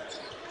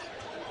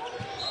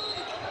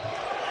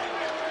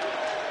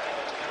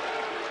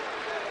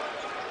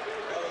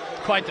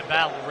 Quite the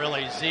battle,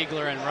 really,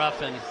 Ziegler and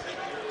Ruffin.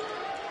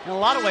 In a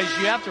lot of ways,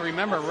 you have to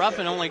remember,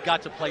 Ruffin only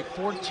got to play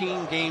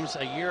 14 games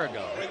a year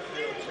ago.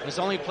 He's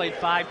only played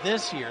 5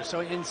 this year. So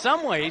in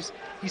some ways,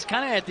 he's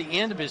kind of at the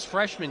end of his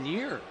freshman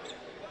year.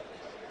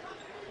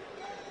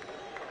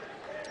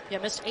 Yeah,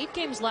 missed 8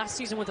 games last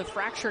season with a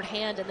fractured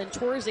hand and then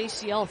tore his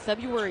ACL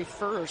February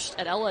 1st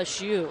at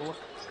LSU.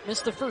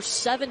 Missed the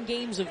first 7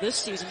 games of this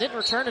season. Didn't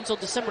return until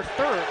December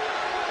 3rd.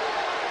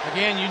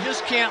 Again, you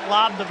just can't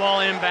lob the ball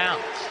inbounds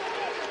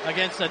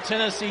against a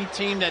Tennessee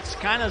team that's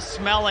kind of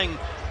smelling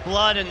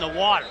blood in the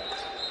water.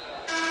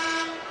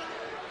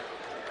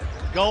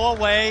 Go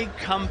away,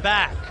 come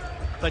back.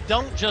 But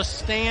don't just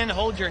stand,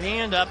 hold your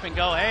hand up, and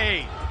go,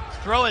 hey,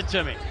 throw it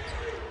to me.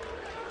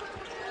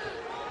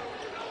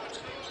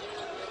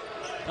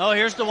 Oh,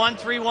 here's the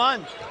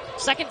 1-3-1.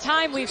 Second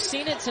time we've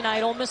seen it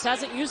tonight. Ole Miss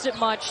hasn't used it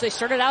much. They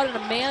started out in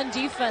a man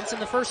defense in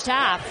the first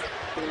half.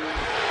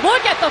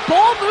 Look at the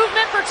ball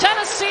movement for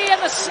Tennessee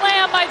and the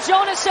slam by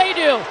Jonas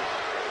Adu.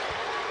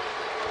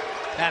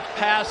 That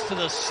pass to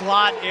the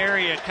slot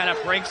area kind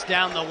of breaks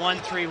down the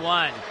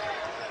 1-3-1.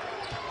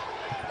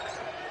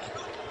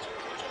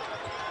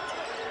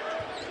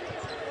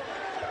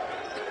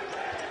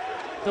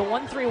 The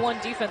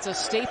 1-3-1 defense, a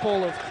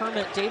staple of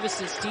Kermit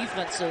Davis's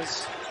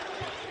defenses.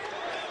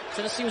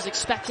 Tennessee was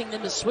expecting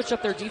them to switch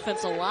up their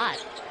defense a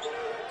lot.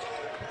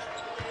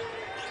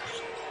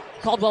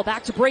 Caldwell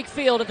back to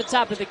Brakefield at the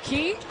top of the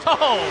key.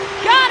 Oh!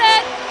 Got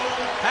it!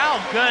 How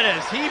good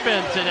has he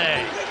been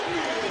today?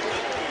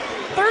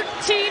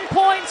 13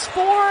 points,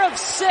 4 of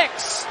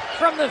 6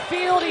 from the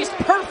field. He's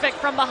perfect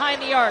from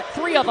behind the arc,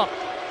 3 of them.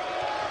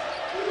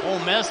 Ole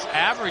Miss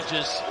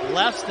averages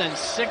less than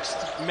 6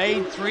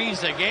 made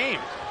threes a game.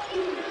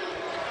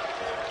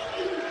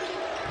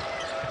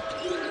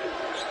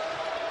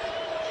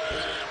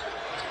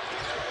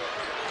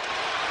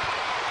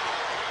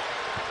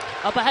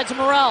 Up ahead to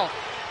Morrell.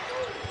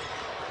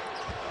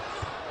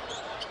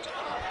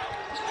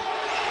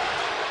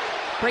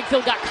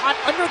 Brakefield got caught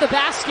under the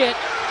basket.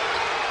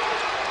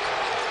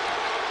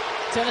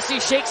 Tennessee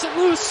shakes it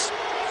loose.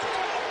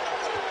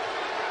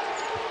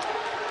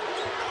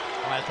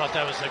 I thought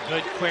that was a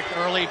good, quick,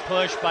 early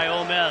push by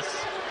Ole Miss.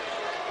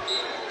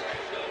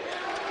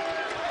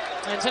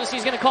 And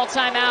Tennessee's going to call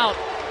timeout.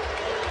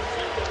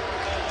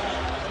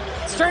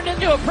 It's turned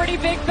into a pretty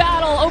big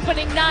battle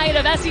opening night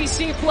of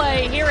SEC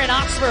play here in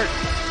Oxford.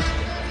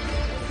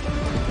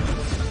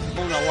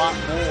 A lot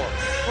more.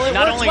 Well, it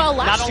worked well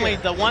last year.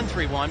 Not only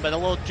the 1-3-1, but a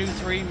little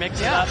 2-3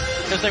 mix it up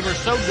because they were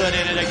so good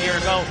in it a year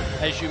ago,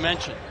 as you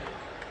mentioned.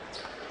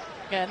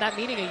 Yeah, in that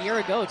meeting a year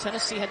ago,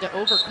 Tennessee had to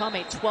overcome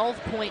a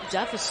 12-point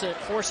deficit,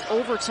 force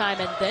overtime,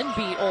 and then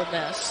beat Ole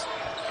Miss.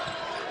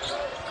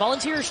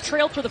 Volunteers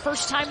trailed for the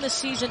first time this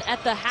season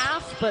at the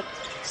half, but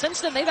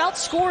since then they've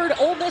outscored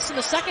Ole Miss in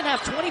the second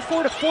half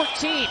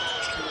 24-14.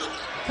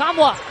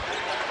 Kamwa.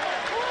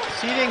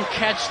 So he didn't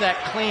catch that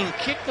clean.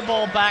 Kick the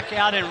ball back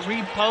out and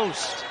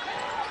repost.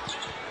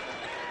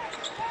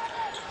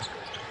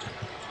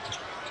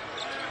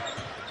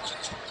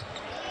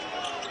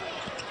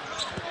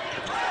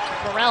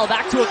 Morrell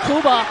back to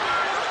Akuba.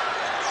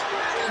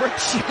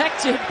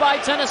 Rejected by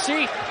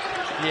Tennessee.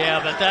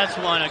 Yeah, but that's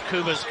one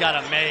Akuba's got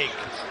to make.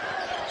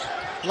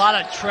 A lot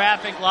of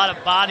traffic, a lot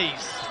of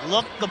bodies.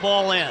 Look the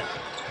ball in.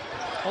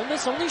 Ole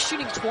Miss only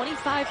shooting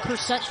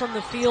 25% from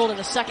the field in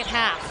the second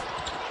half.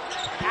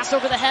 Pass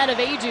over the head of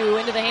Adu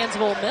into the hands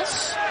of Ole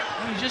Miss.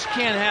 You just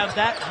can't have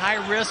that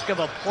high risk of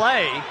a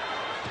play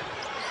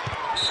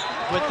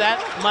with that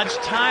much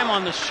time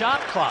on the shot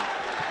clock.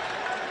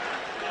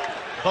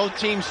 Both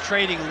teams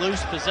trading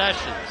loose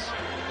possessions.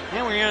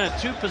 And we're in a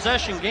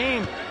 2-possession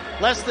game.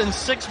 Less than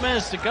 6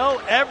 minutes to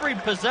go. Every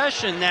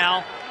possession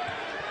now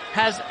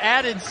has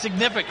added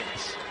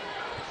significance.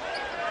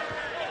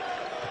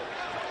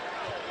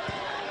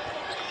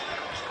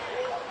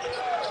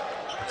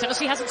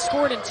 Tennessee hasn't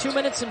scored in 2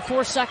 minutes and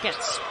 4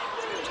 seconds.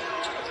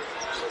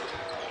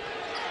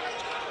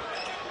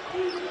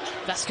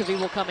 Vescovi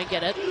will come and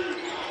get it.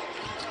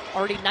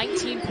 Already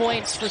 19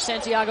 points for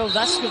Santiago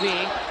Vescovi.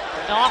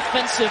 An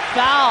offensive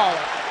foul.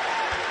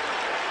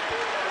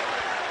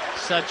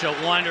 Such a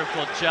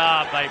wonderful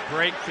job by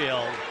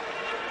Brakefield.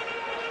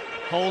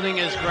 Holding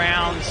his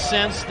ground,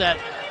 sensed that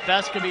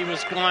Vescovi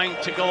was going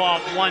to go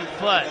off 1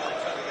 foot.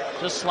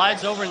 Just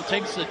slides over and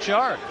takes the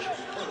charge.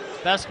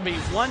 Vescovi,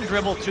 1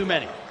 dribble too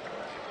many.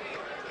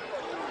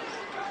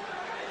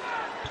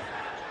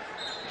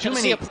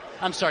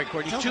 I'm sorry,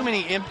 Courtney. Too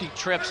many empty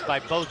trips by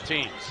both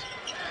teams.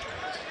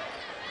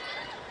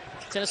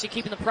 Tennessee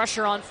keeping the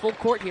pressure on full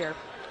court here.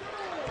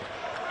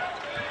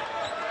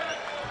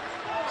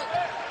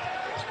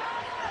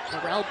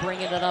 Morrell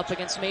bringing it up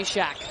against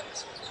Meshack.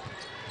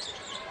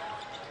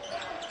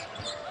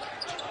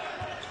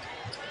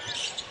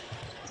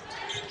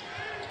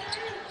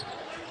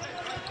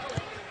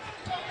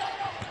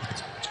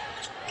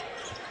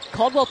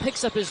 Caldwell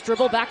picks up his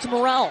dribble back to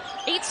Morrell.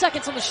 8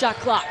 seconds on the shot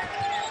clock.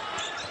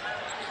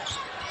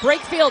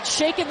 Brakefield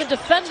shaking the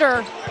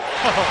defender.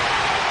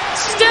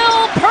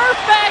 Still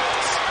perfect!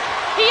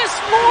 He is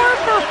 4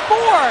 for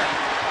 4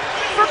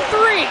 from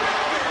 3.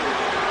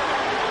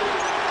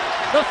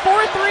 The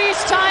 4 threes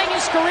tying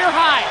his career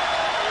high.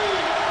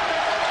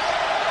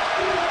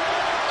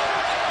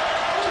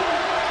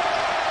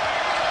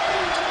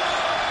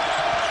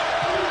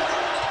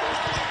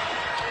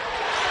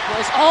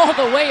 Goes all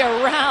the way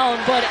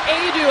around, but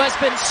Adu has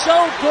been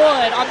so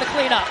good on the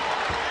cleanup.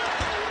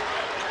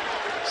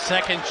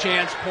 Second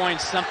chance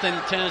points, something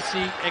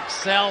Tennessee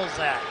excels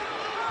at.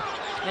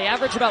 They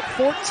average about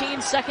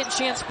 14 second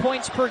chance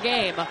points per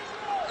game.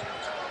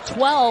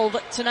 12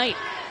 tonight.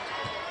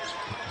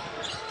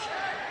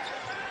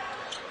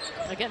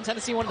 Again,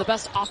 Tennessee, one of the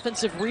best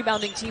offensive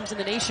rebounding teams in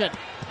the nation.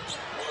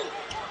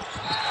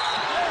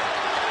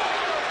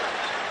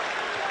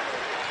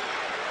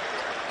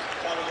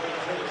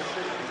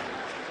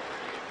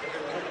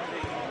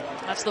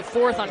 That's the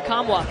 4th on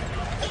Kamwa.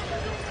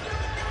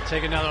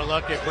 Take another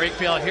look at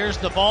Brakefield. Here's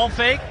the ball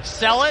fake.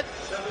 Sell it.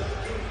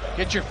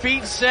 Get your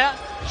feet set.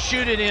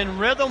 Shoot it in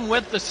rhythm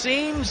with the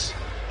seams.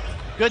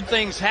 Good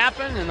things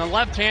happen, and the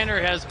left-hander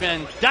has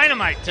been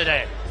dynamite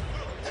today.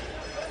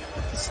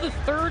 This is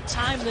the 3rd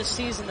time this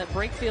season that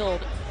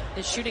Brakefield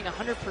is shooting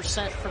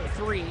 100% from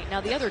 3. Now,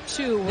 the other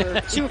 2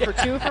 were 2 for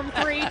 2 from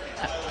 3.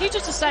 He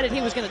just decided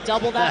he was going to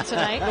double that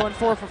tonight, going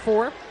 4 for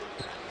 4.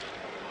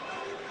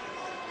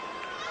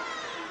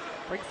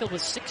 Brakefield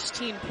with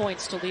 16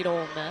 points to lead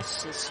Ole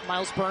Miss as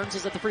Miles Burns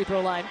is at the free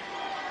throw line.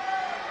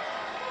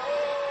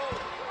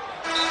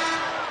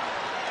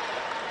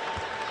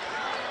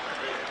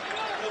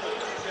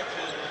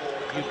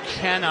 You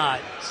cannot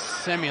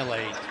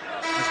simulate,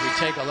 as we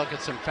take a look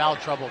at some foul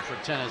trouble for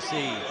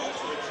Tennessee,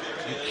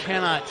 you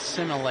cannot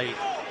simulate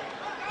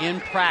in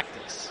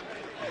practice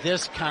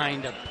this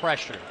kind of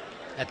pressure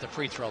at the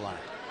free throw line.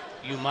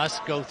 You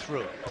must go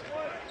through it.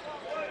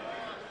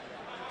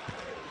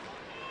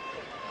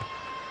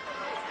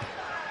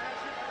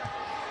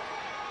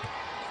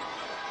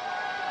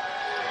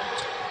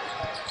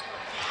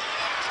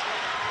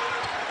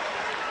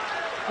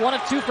 One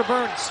of 2 for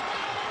Burns.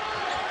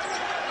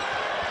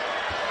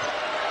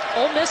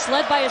 Ole Miss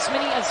led by as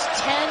many as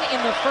 10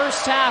 in the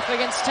first half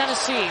against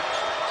Tennessee.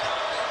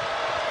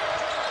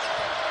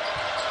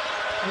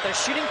 But their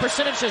shooting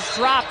percentage has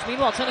dropped.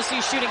 Meanwhile,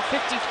 Tennessee shooting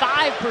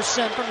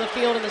 55% from the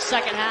field in the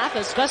second half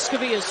as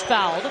Vescovi is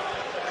fouled.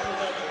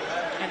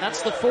 And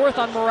that's the 4th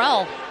on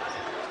Morrell.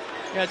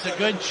 Yeah, it's a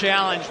good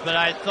challenge, but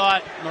I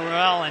thought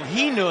Morrell, and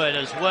he knew it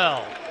as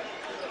well,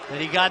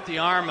 that he got the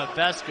arm of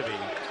Vescovi.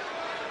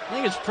 I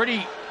think it's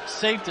pretty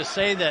safe to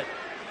say that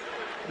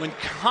when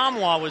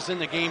Kamwa was in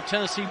the game,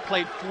 Tennessee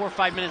played 4 or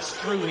 5 minutes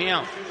through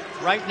him.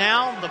 Right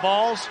now, the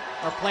balls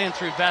are playing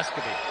through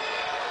Vescovi.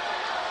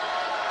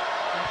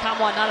 And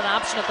Kamwa not an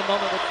option at the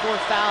moment with 4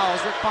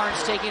 fouls. Rick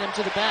Barnes taking him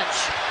to the bench.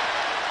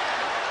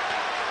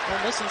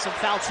 We're missing some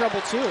foul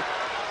trouble too.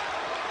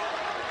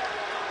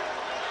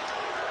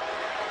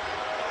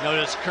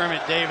 Notice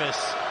Kermit Davis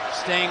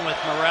staying with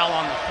Morrell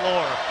on the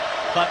floor,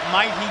 but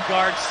might he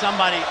guard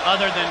somebody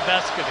other than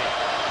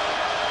Vescovi?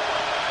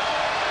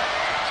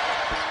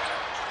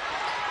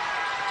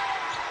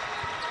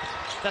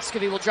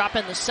 Vescovi will drop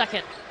in the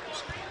second.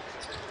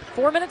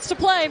 4 minutes to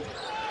play.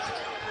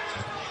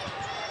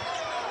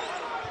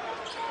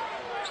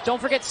 Don't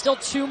forget, still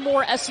 2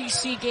 more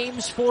SEC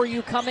games for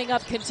you coming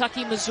up.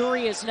 Kentucky,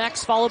 Missouri is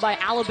next, followed by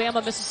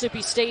Alabama,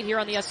 Mississippi State here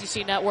on the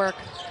SEC Network.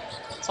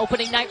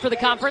 Opening night for the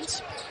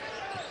conference.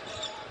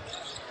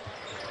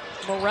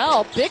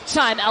 Morrell,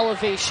 big-time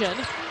elevation.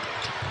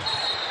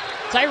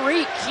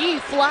 Tyreek Key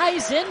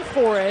flies in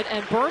for it,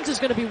 and Burns is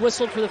going to be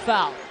whistled for the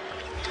foul.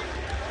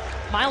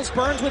 Miles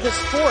Burns with his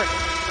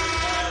 4th.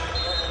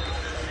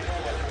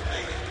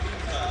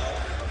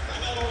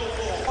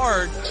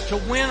 Hard to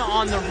win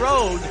on the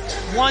road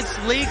once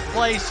league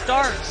play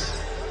starts.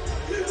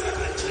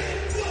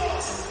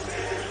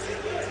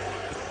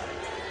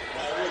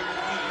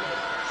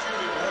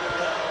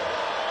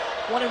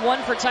 One and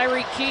one for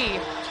Tyreek Key.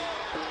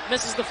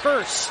 Misses the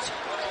first.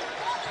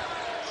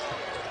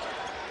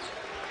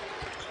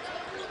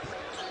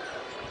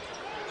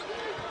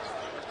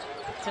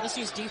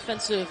 Tennessee's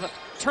defensive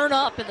turn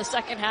up in the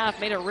second half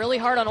made it really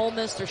hard on Ole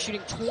Miss. They're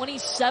shooting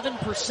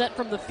 27%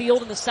 from the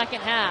field in the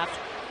second half.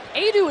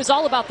 Adu is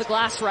all about the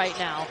glass right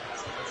now.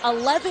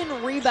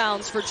 11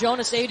 rebounds for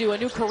Jonas Adu, a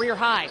new career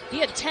high. He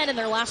had 10 in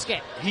their last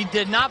game. He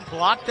did not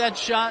block that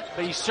shot,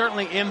 but he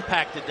certainly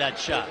impacted that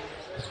shot.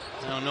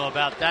 I don't know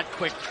about that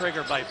quick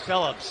trigger by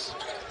Phillips.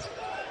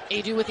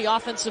 Adu with the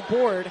offensive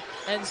board,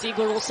 and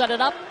Ziegler will set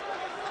it up.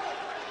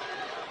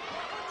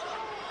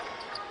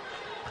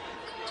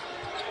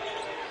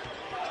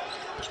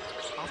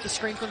 Off the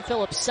screen from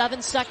Phillips.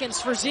 7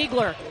 seconds for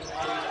Ziegler.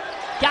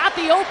 Got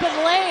the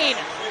open lane.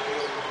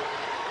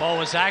 Ball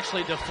was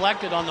actually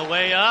deflected on the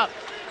way up.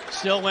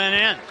 Still went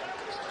in.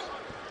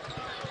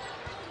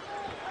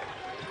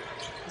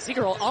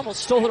 Ziegler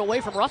almost stole it away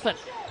from Ruffin.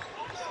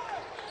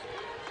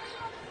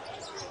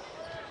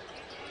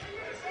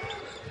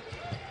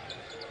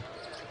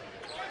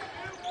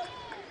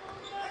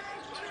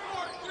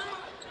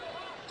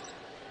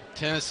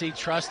 Tennessee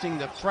trusting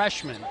the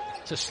freshman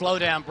to slow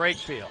down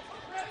Brakefield.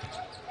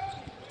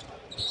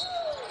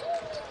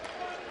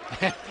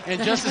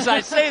 And just as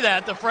I say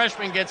that, the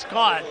freshman gets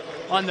caught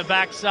on the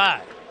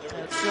backside.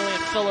 It's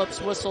Julian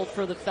Phillips whistled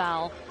for the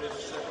foul.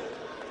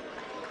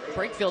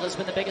 Brakefield has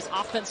been the biggest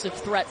offensive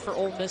threat for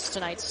Ole Miss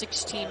tonight.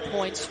 16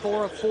 points,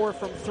 4 of 4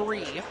 from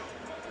 3.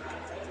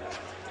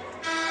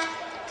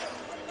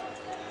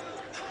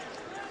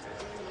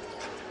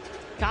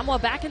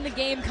 Kamwa back in the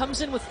game,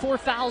 comes in with 4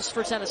 fouls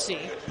for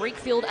Tennessee.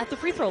 Brakefield at the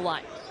free throw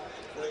line.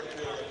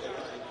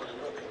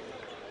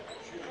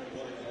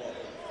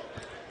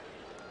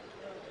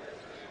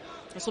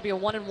 This will be a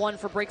 1-and-1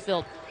 for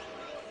Brakefield.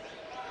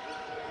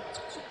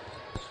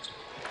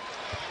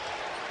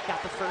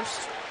 Got the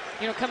first.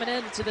 You know, coming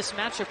into this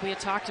matchup, we had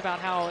talked about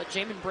how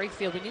Jamin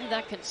Brakefield, we needed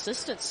that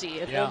consistency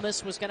if Ole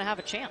Miss was going to have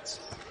a chance.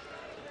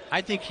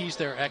 I think he's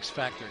their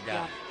X-factor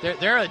guy. Yeah.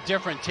 They're a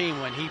different team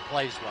when he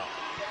plays well.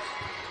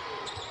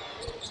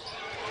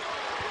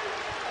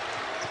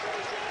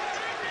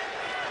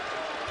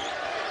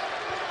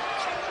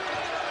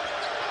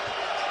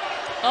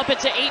 Up it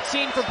to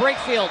 18 for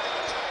Brakefield.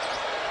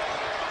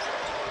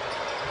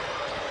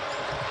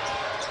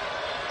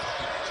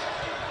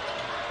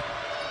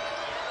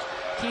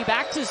 Key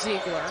back to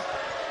Ziegler.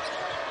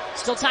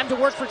 Still time to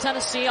work for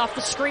Tennessee off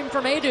the screen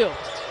from Adu.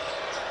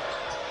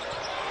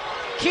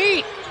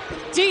 Key,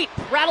 deep,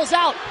 rattles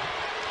out.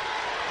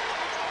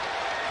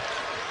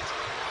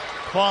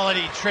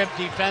 Quality trip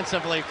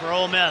defensively for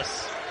Ole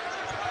Miss.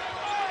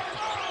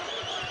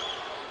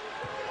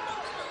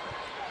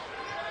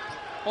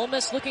 Ole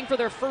Miss looking for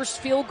their first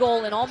field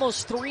goal in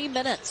almost 3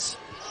 minutes.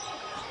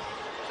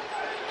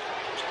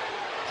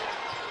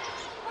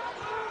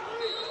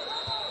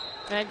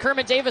 And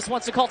Kermit Davis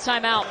wants to call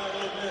timeout.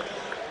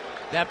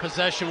 That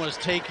possession was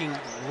taking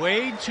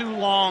way too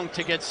long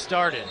to get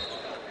started.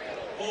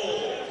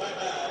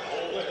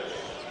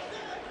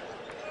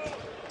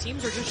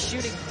 Teams are just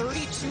shooting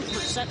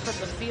 32% from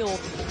the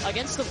field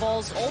against the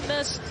Vols. Ole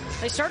Miss,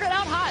 they started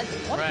out hot.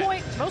 One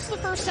point, most of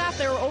the first half,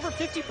 they were over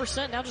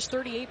 50%, now just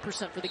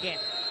 38% for the game.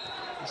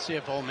 Let's see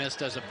if Ole Miss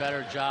does a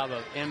better job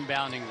of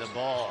inbounding the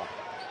ball.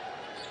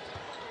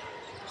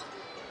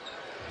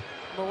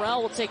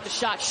 Morrell will take the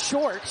shot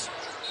short.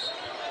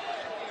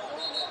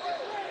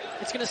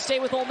 It's going to stay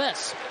with Ole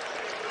Miss.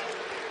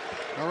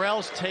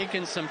 Morrell's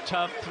taken some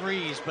tough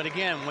threes, but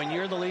again, when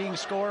you're the leading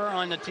scorer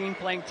on the team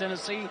playing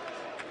Tennessee,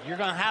 you're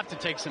going to have to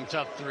take some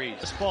tough threes.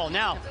 This ball.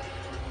 Now,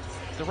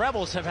 the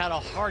Rebels have had a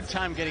hard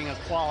time getting a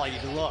quality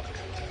look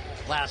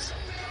last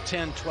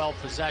 10, 12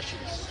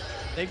 possessions.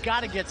 They've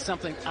got to get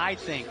something, I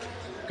think,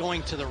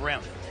 going to the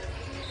rim.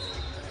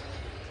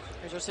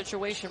 Here's our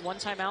situation. 1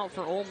 timeout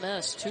for Ole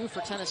Miss, 2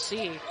 for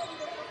Tennessee.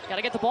 Got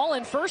to get the ball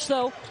in first,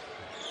 though.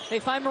 They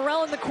find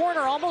Morrell in the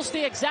corner, almost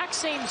the exact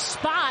same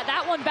spot.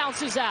 That one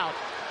bounces out.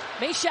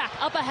 Meshack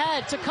up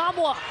ahead to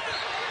Kamwa.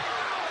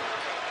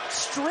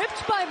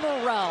 Stripped by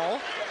Morrell.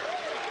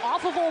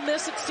 Off of Ole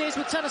Miss, it stays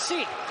with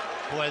Tennessee.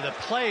 Boy, the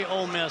play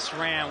Ole Miss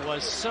ran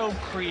was so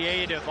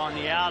creative on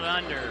the out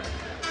under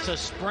to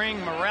spring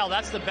Morrell.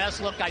 That's the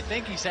best look I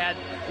think he's had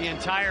the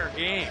entire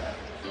game.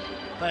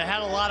 But it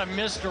had a lot of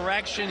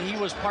misdirection. He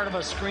was part of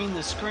a screen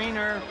the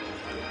screener.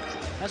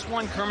 That's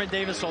one Kermit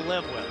Davis will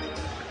live with.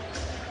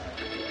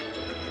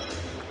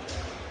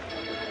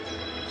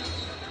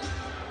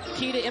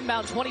 Key to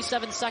inbound,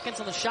 27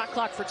 seconds on the shot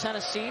clock for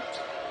Tennessee.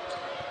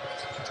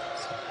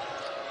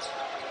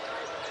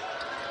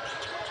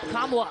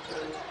 Kamwa.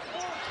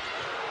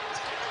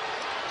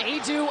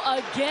 Adu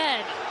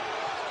again.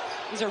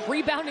 He's a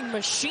rebounding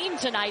machine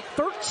tonight,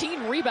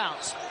 13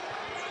 rebounds.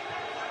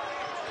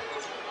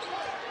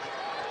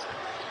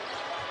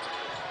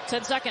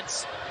 10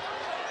 seconds.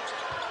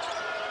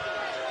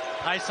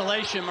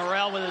 Isolation,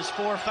 Morrell with his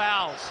 4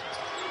 fouls.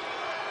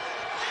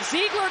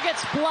 Ziegler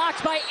gets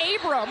blocked by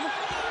Abram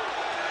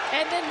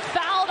and then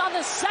fouled on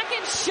the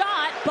second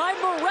shot by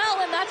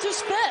Morrell, and that's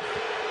his 5th.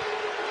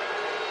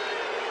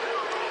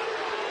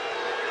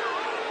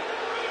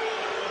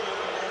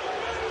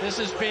 This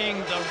is being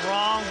the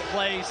wrong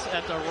place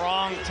at the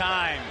wrong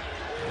time.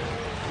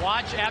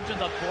 Watch after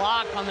the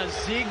block on the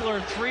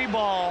Ziegler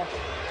 3-ball,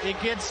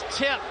 it gets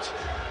tipped,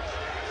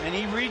 and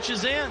he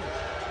reaches in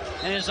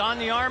and is on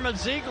the arm of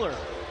Ziegler.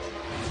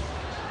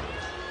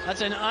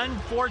 That's an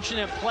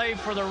unfortunate play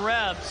for the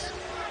Rebs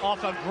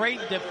off a great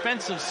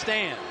defensive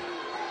stand.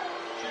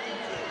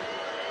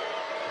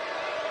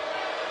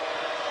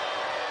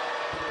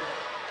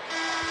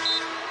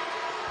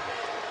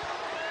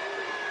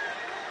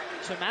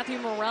 So Matthew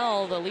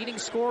Morrell, the leading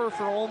scorer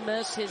for Ole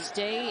Miss, his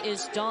day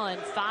is done.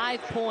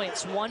 5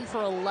 points, 1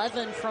 for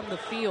 11 from the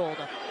field.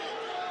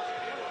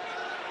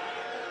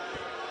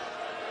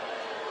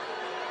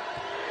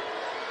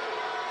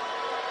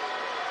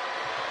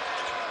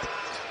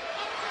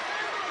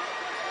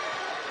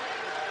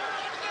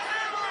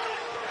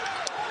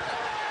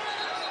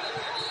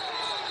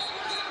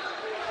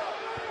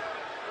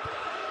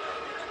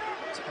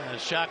 The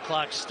shot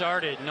clock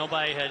started.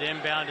 Nobody had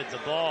inbounded the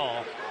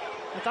ball.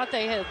 I thought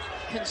they had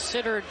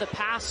considered the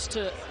pass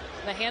to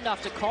the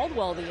handoff to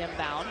Caldwell the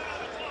inbound.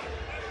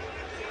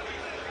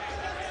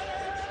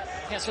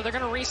 Yeah, so they're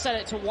going to reset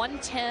it to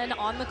 1:10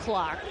 on the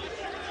clock.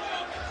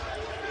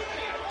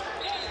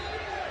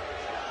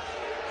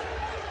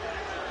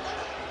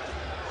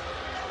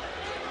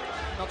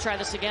 They'll try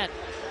this again.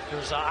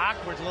 There's an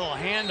awkward little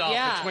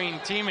handoff between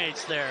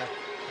teammates there.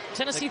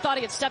 Tennessee thought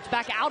he had stepped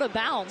back out of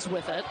bounds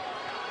with it.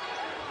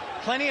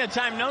 Plenty of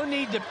time. No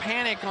need to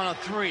panic on a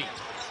 3.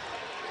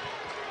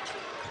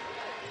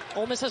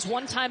 Ole Miss has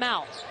 1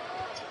 timeout.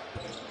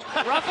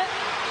 Ruffin?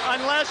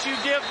 Unless you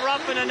give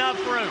Ruffin enough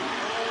room.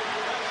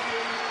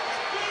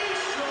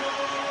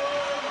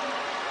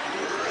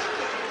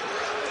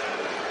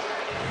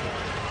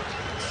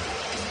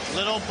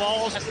 Little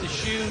balls has to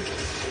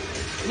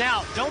shoot.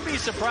 Now, don't be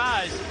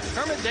surprised.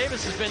 Kermit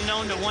Davis has been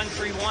known to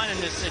 1-3-1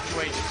 in this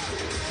situation.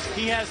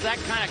 He has that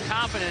kind of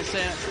confidence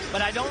in it,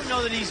 but I don't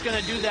know that he's going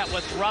to do that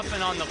with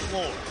Ruffin on the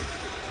floor.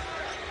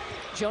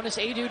 Jonas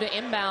Adu to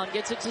inbound,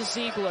 gets it to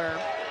Ziegler.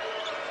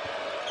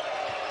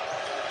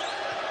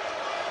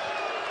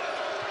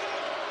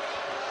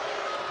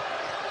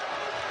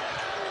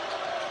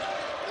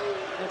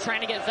 They're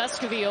trying to get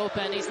Vescovy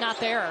open. He's not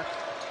there.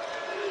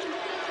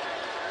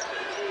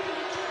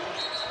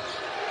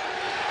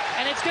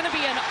 And it's going to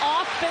be an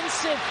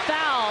offensive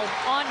foul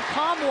on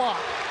Kamwa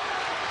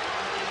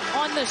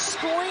on the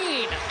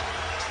screen.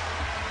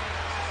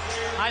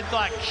 I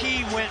thought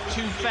Key went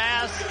too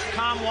fast.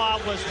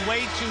 Kamwa was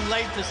way too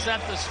late to set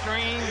the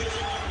screen.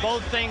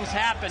 Both things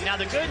happened. Now,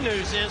 the good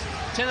news is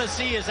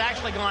Tennessee has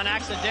actually gone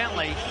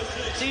accidentally.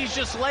 See, he's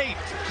just late.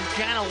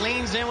 He kind of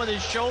leans in with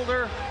his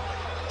shoulder.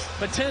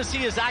 But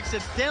Tennessee has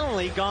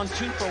accidentally gone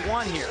 2 for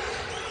 1 here.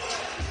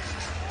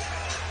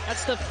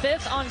 That's the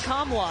 5th on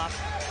Kamwa.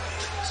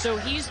 So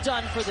he's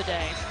done for the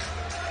day.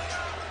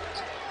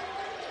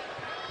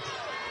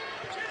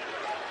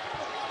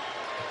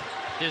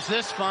 Is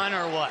this fun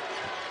or what?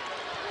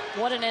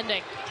 What an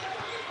ending.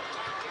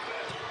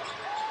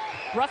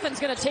 Ruffin's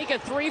going to take a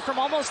 3 from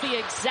almost the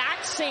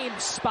exact same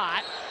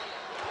spot.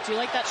 Do you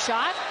like that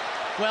shot?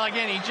 Well,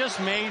 again, he just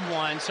made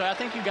one, so I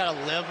think you got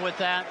to live with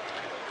that.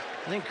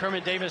 I think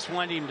Kermit Davis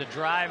wanted him to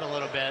drive a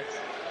little bit,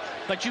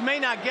 but you may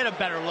not get a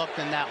better look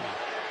than that one.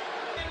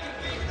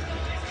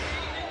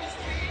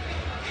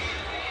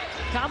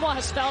 Kamwa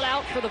has fouled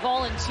out for the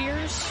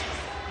Volunteers.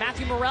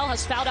 Matthew Morrell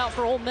has fouled out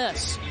for Ole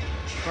Miss.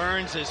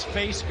 Burns is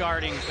face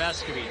guarding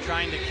Vescovy,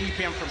 trying to keep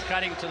him from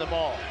cutting to the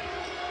ball.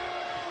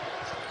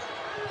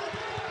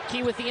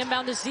 Key with the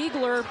inbound to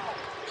Ziegler.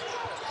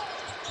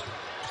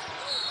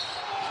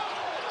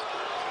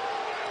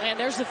 And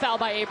there's the foul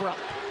by Abram.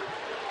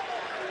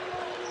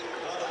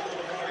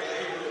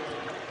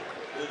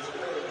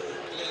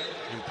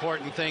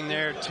 Important thing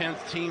there,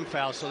 10th team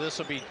foul, so this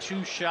will be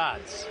 2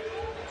 shots.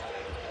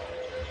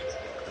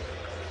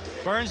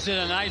 Burns did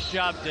a nice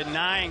job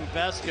denying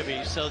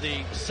Vescovy, so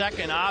the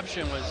second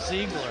option was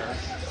Ziegler.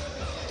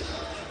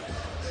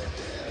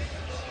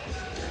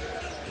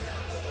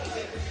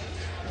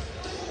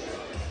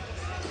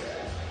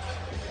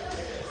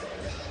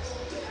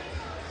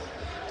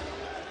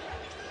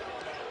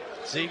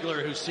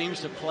 Ziegler, who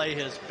seems to play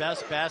his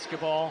best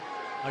basketball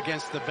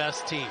against the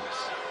best teams.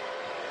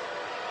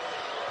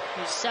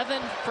 He's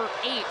 7 for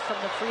 8 from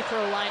the free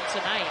throw line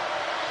tonight.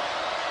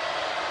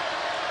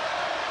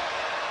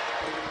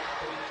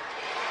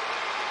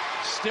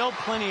 still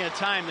plenty of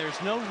time.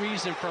 There's no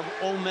reason for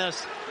Ole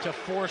Miss to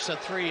force a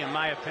three, in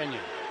my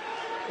opinion.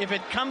 If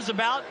it comes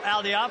about out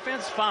of the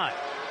offense, fine.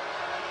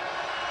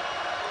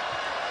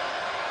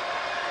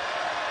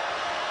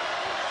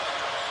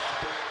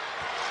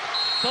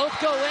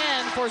 Both go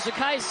in for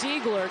Zakai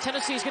Ziegler.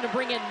 Tennessee's going to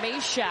bring in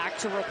Meshack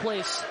to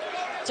replace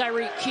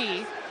Tyreek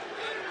Key.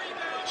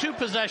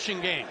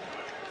 2-possession game.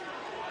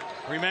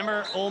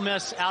 Remember, Ole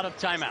Miss out of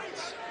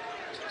timeouts.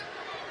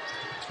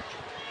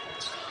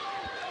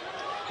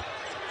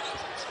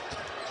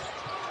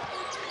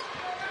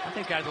 I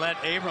think I'd let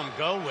Abram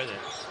go with it.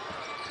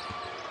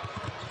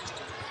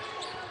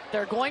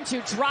 They're going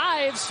to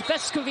drive.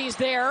 Vescovi's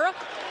there,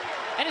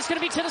 and it's going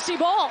to be Tennessee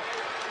ball.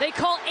 They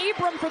call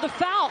Abram for the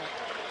foul.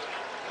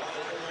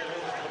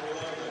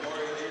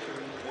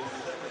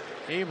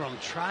 Abram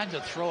tried to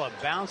throw a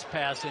bounce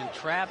pass in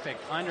traffic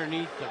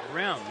underneath the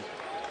rim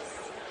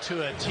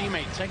to a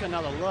teammate. Take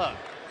another look.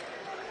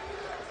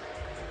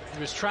 He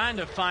was trying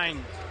to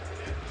find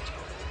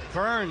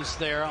Burns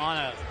there on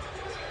a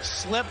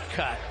slip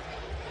cut.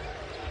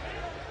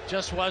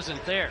 Just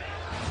wasn't there.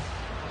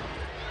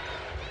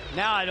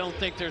 Now I don't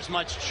think there's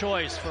much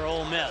choice for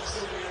Ole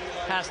Miss.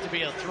 Has to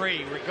be a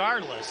three,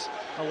 regardless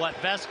of what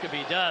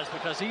Vescovi does,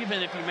 because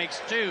even if he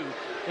makes two,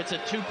 it's a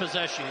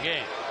 2-possession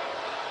game.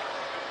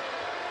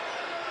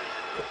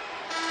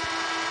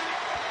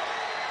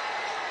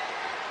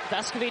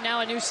 Vescovi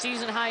now a new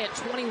season high at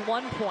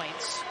 21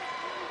 points.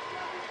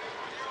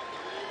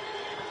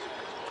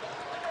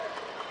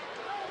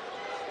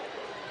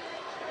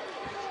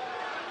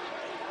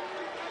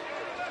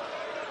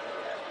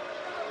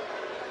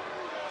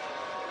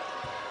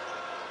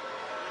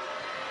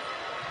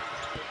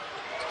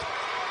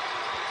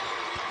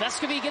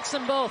 Vescovi gets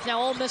them both.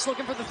 Now Ole Miss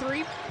looking for the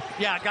three.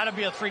 Yeah, got to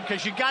be a three,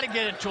 because you got to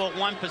get it to a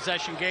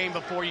 1-possession game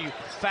before you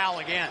foul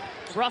again.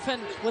 Ruffin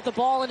with the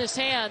ball in his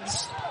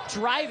hands,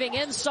 driving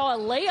in, saw a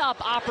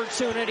layup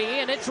opportunity,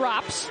 and it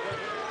drops.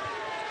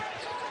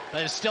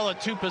 But it's still a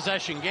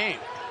 2-possession game.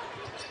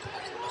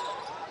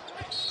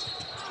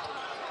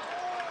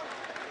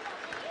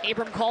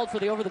 Abram called for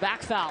the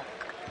over-the-back foul.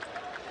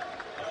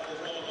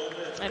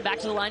 And back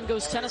to the line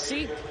goes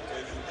Tennessee.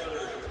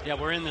 Yeah,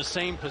 we're in the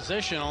same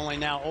position, only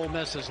now Ole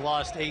Miss has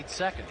lost 8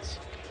 seconds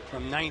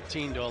from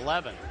 19 to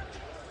 11.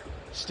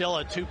 Still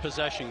a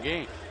 2-possession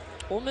game.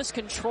 Ole Miss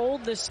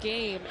controlled this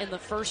game in the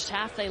first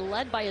half. They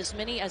led by as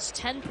many as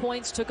 10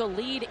 points, took a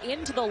lead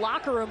into the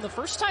locker room. The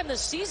first time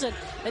this season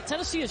that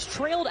Tennessee has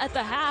trailed at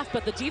the half,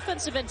 but the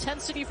defensive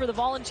intensity for the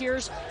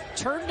Volunteers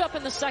turned up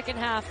in the second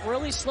half,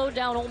 really slowed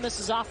down Ole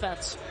Miss's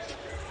offense.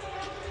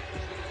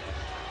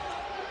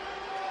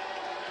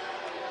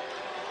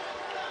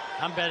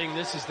 I'm betting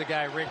this is the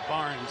guy Rick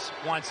Barnes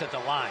wants at the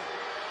line.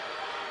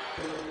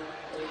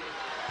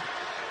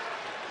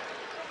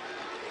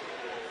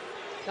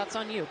 That's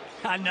on you.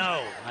 I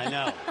know.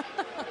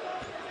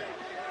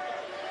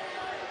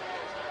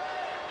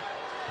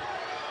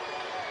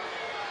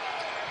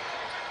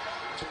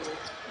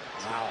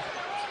 Wow.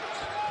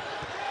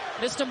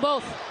 Missed them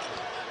both.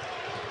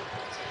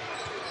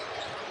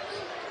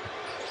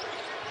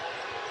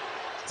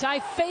 Ty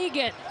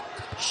Fagan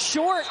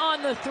short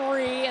on the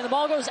three, and the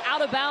ball goes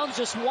out of bounds.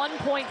 Just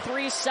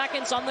 1.3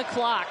 seconds on the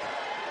clock.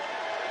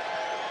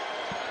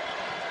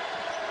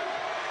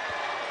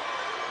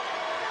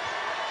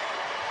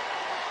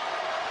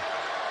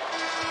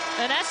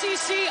 An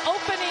SEC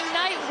opening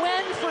night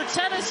win for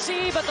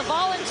Tennessee, but the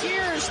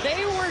Volunteers,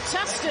 they were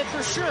tested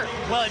for sure.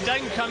 Well, it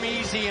doesn't come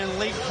easy in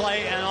league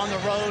play and on the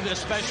road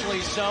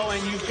especially so,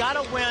 and you've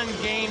got to win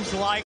games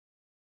like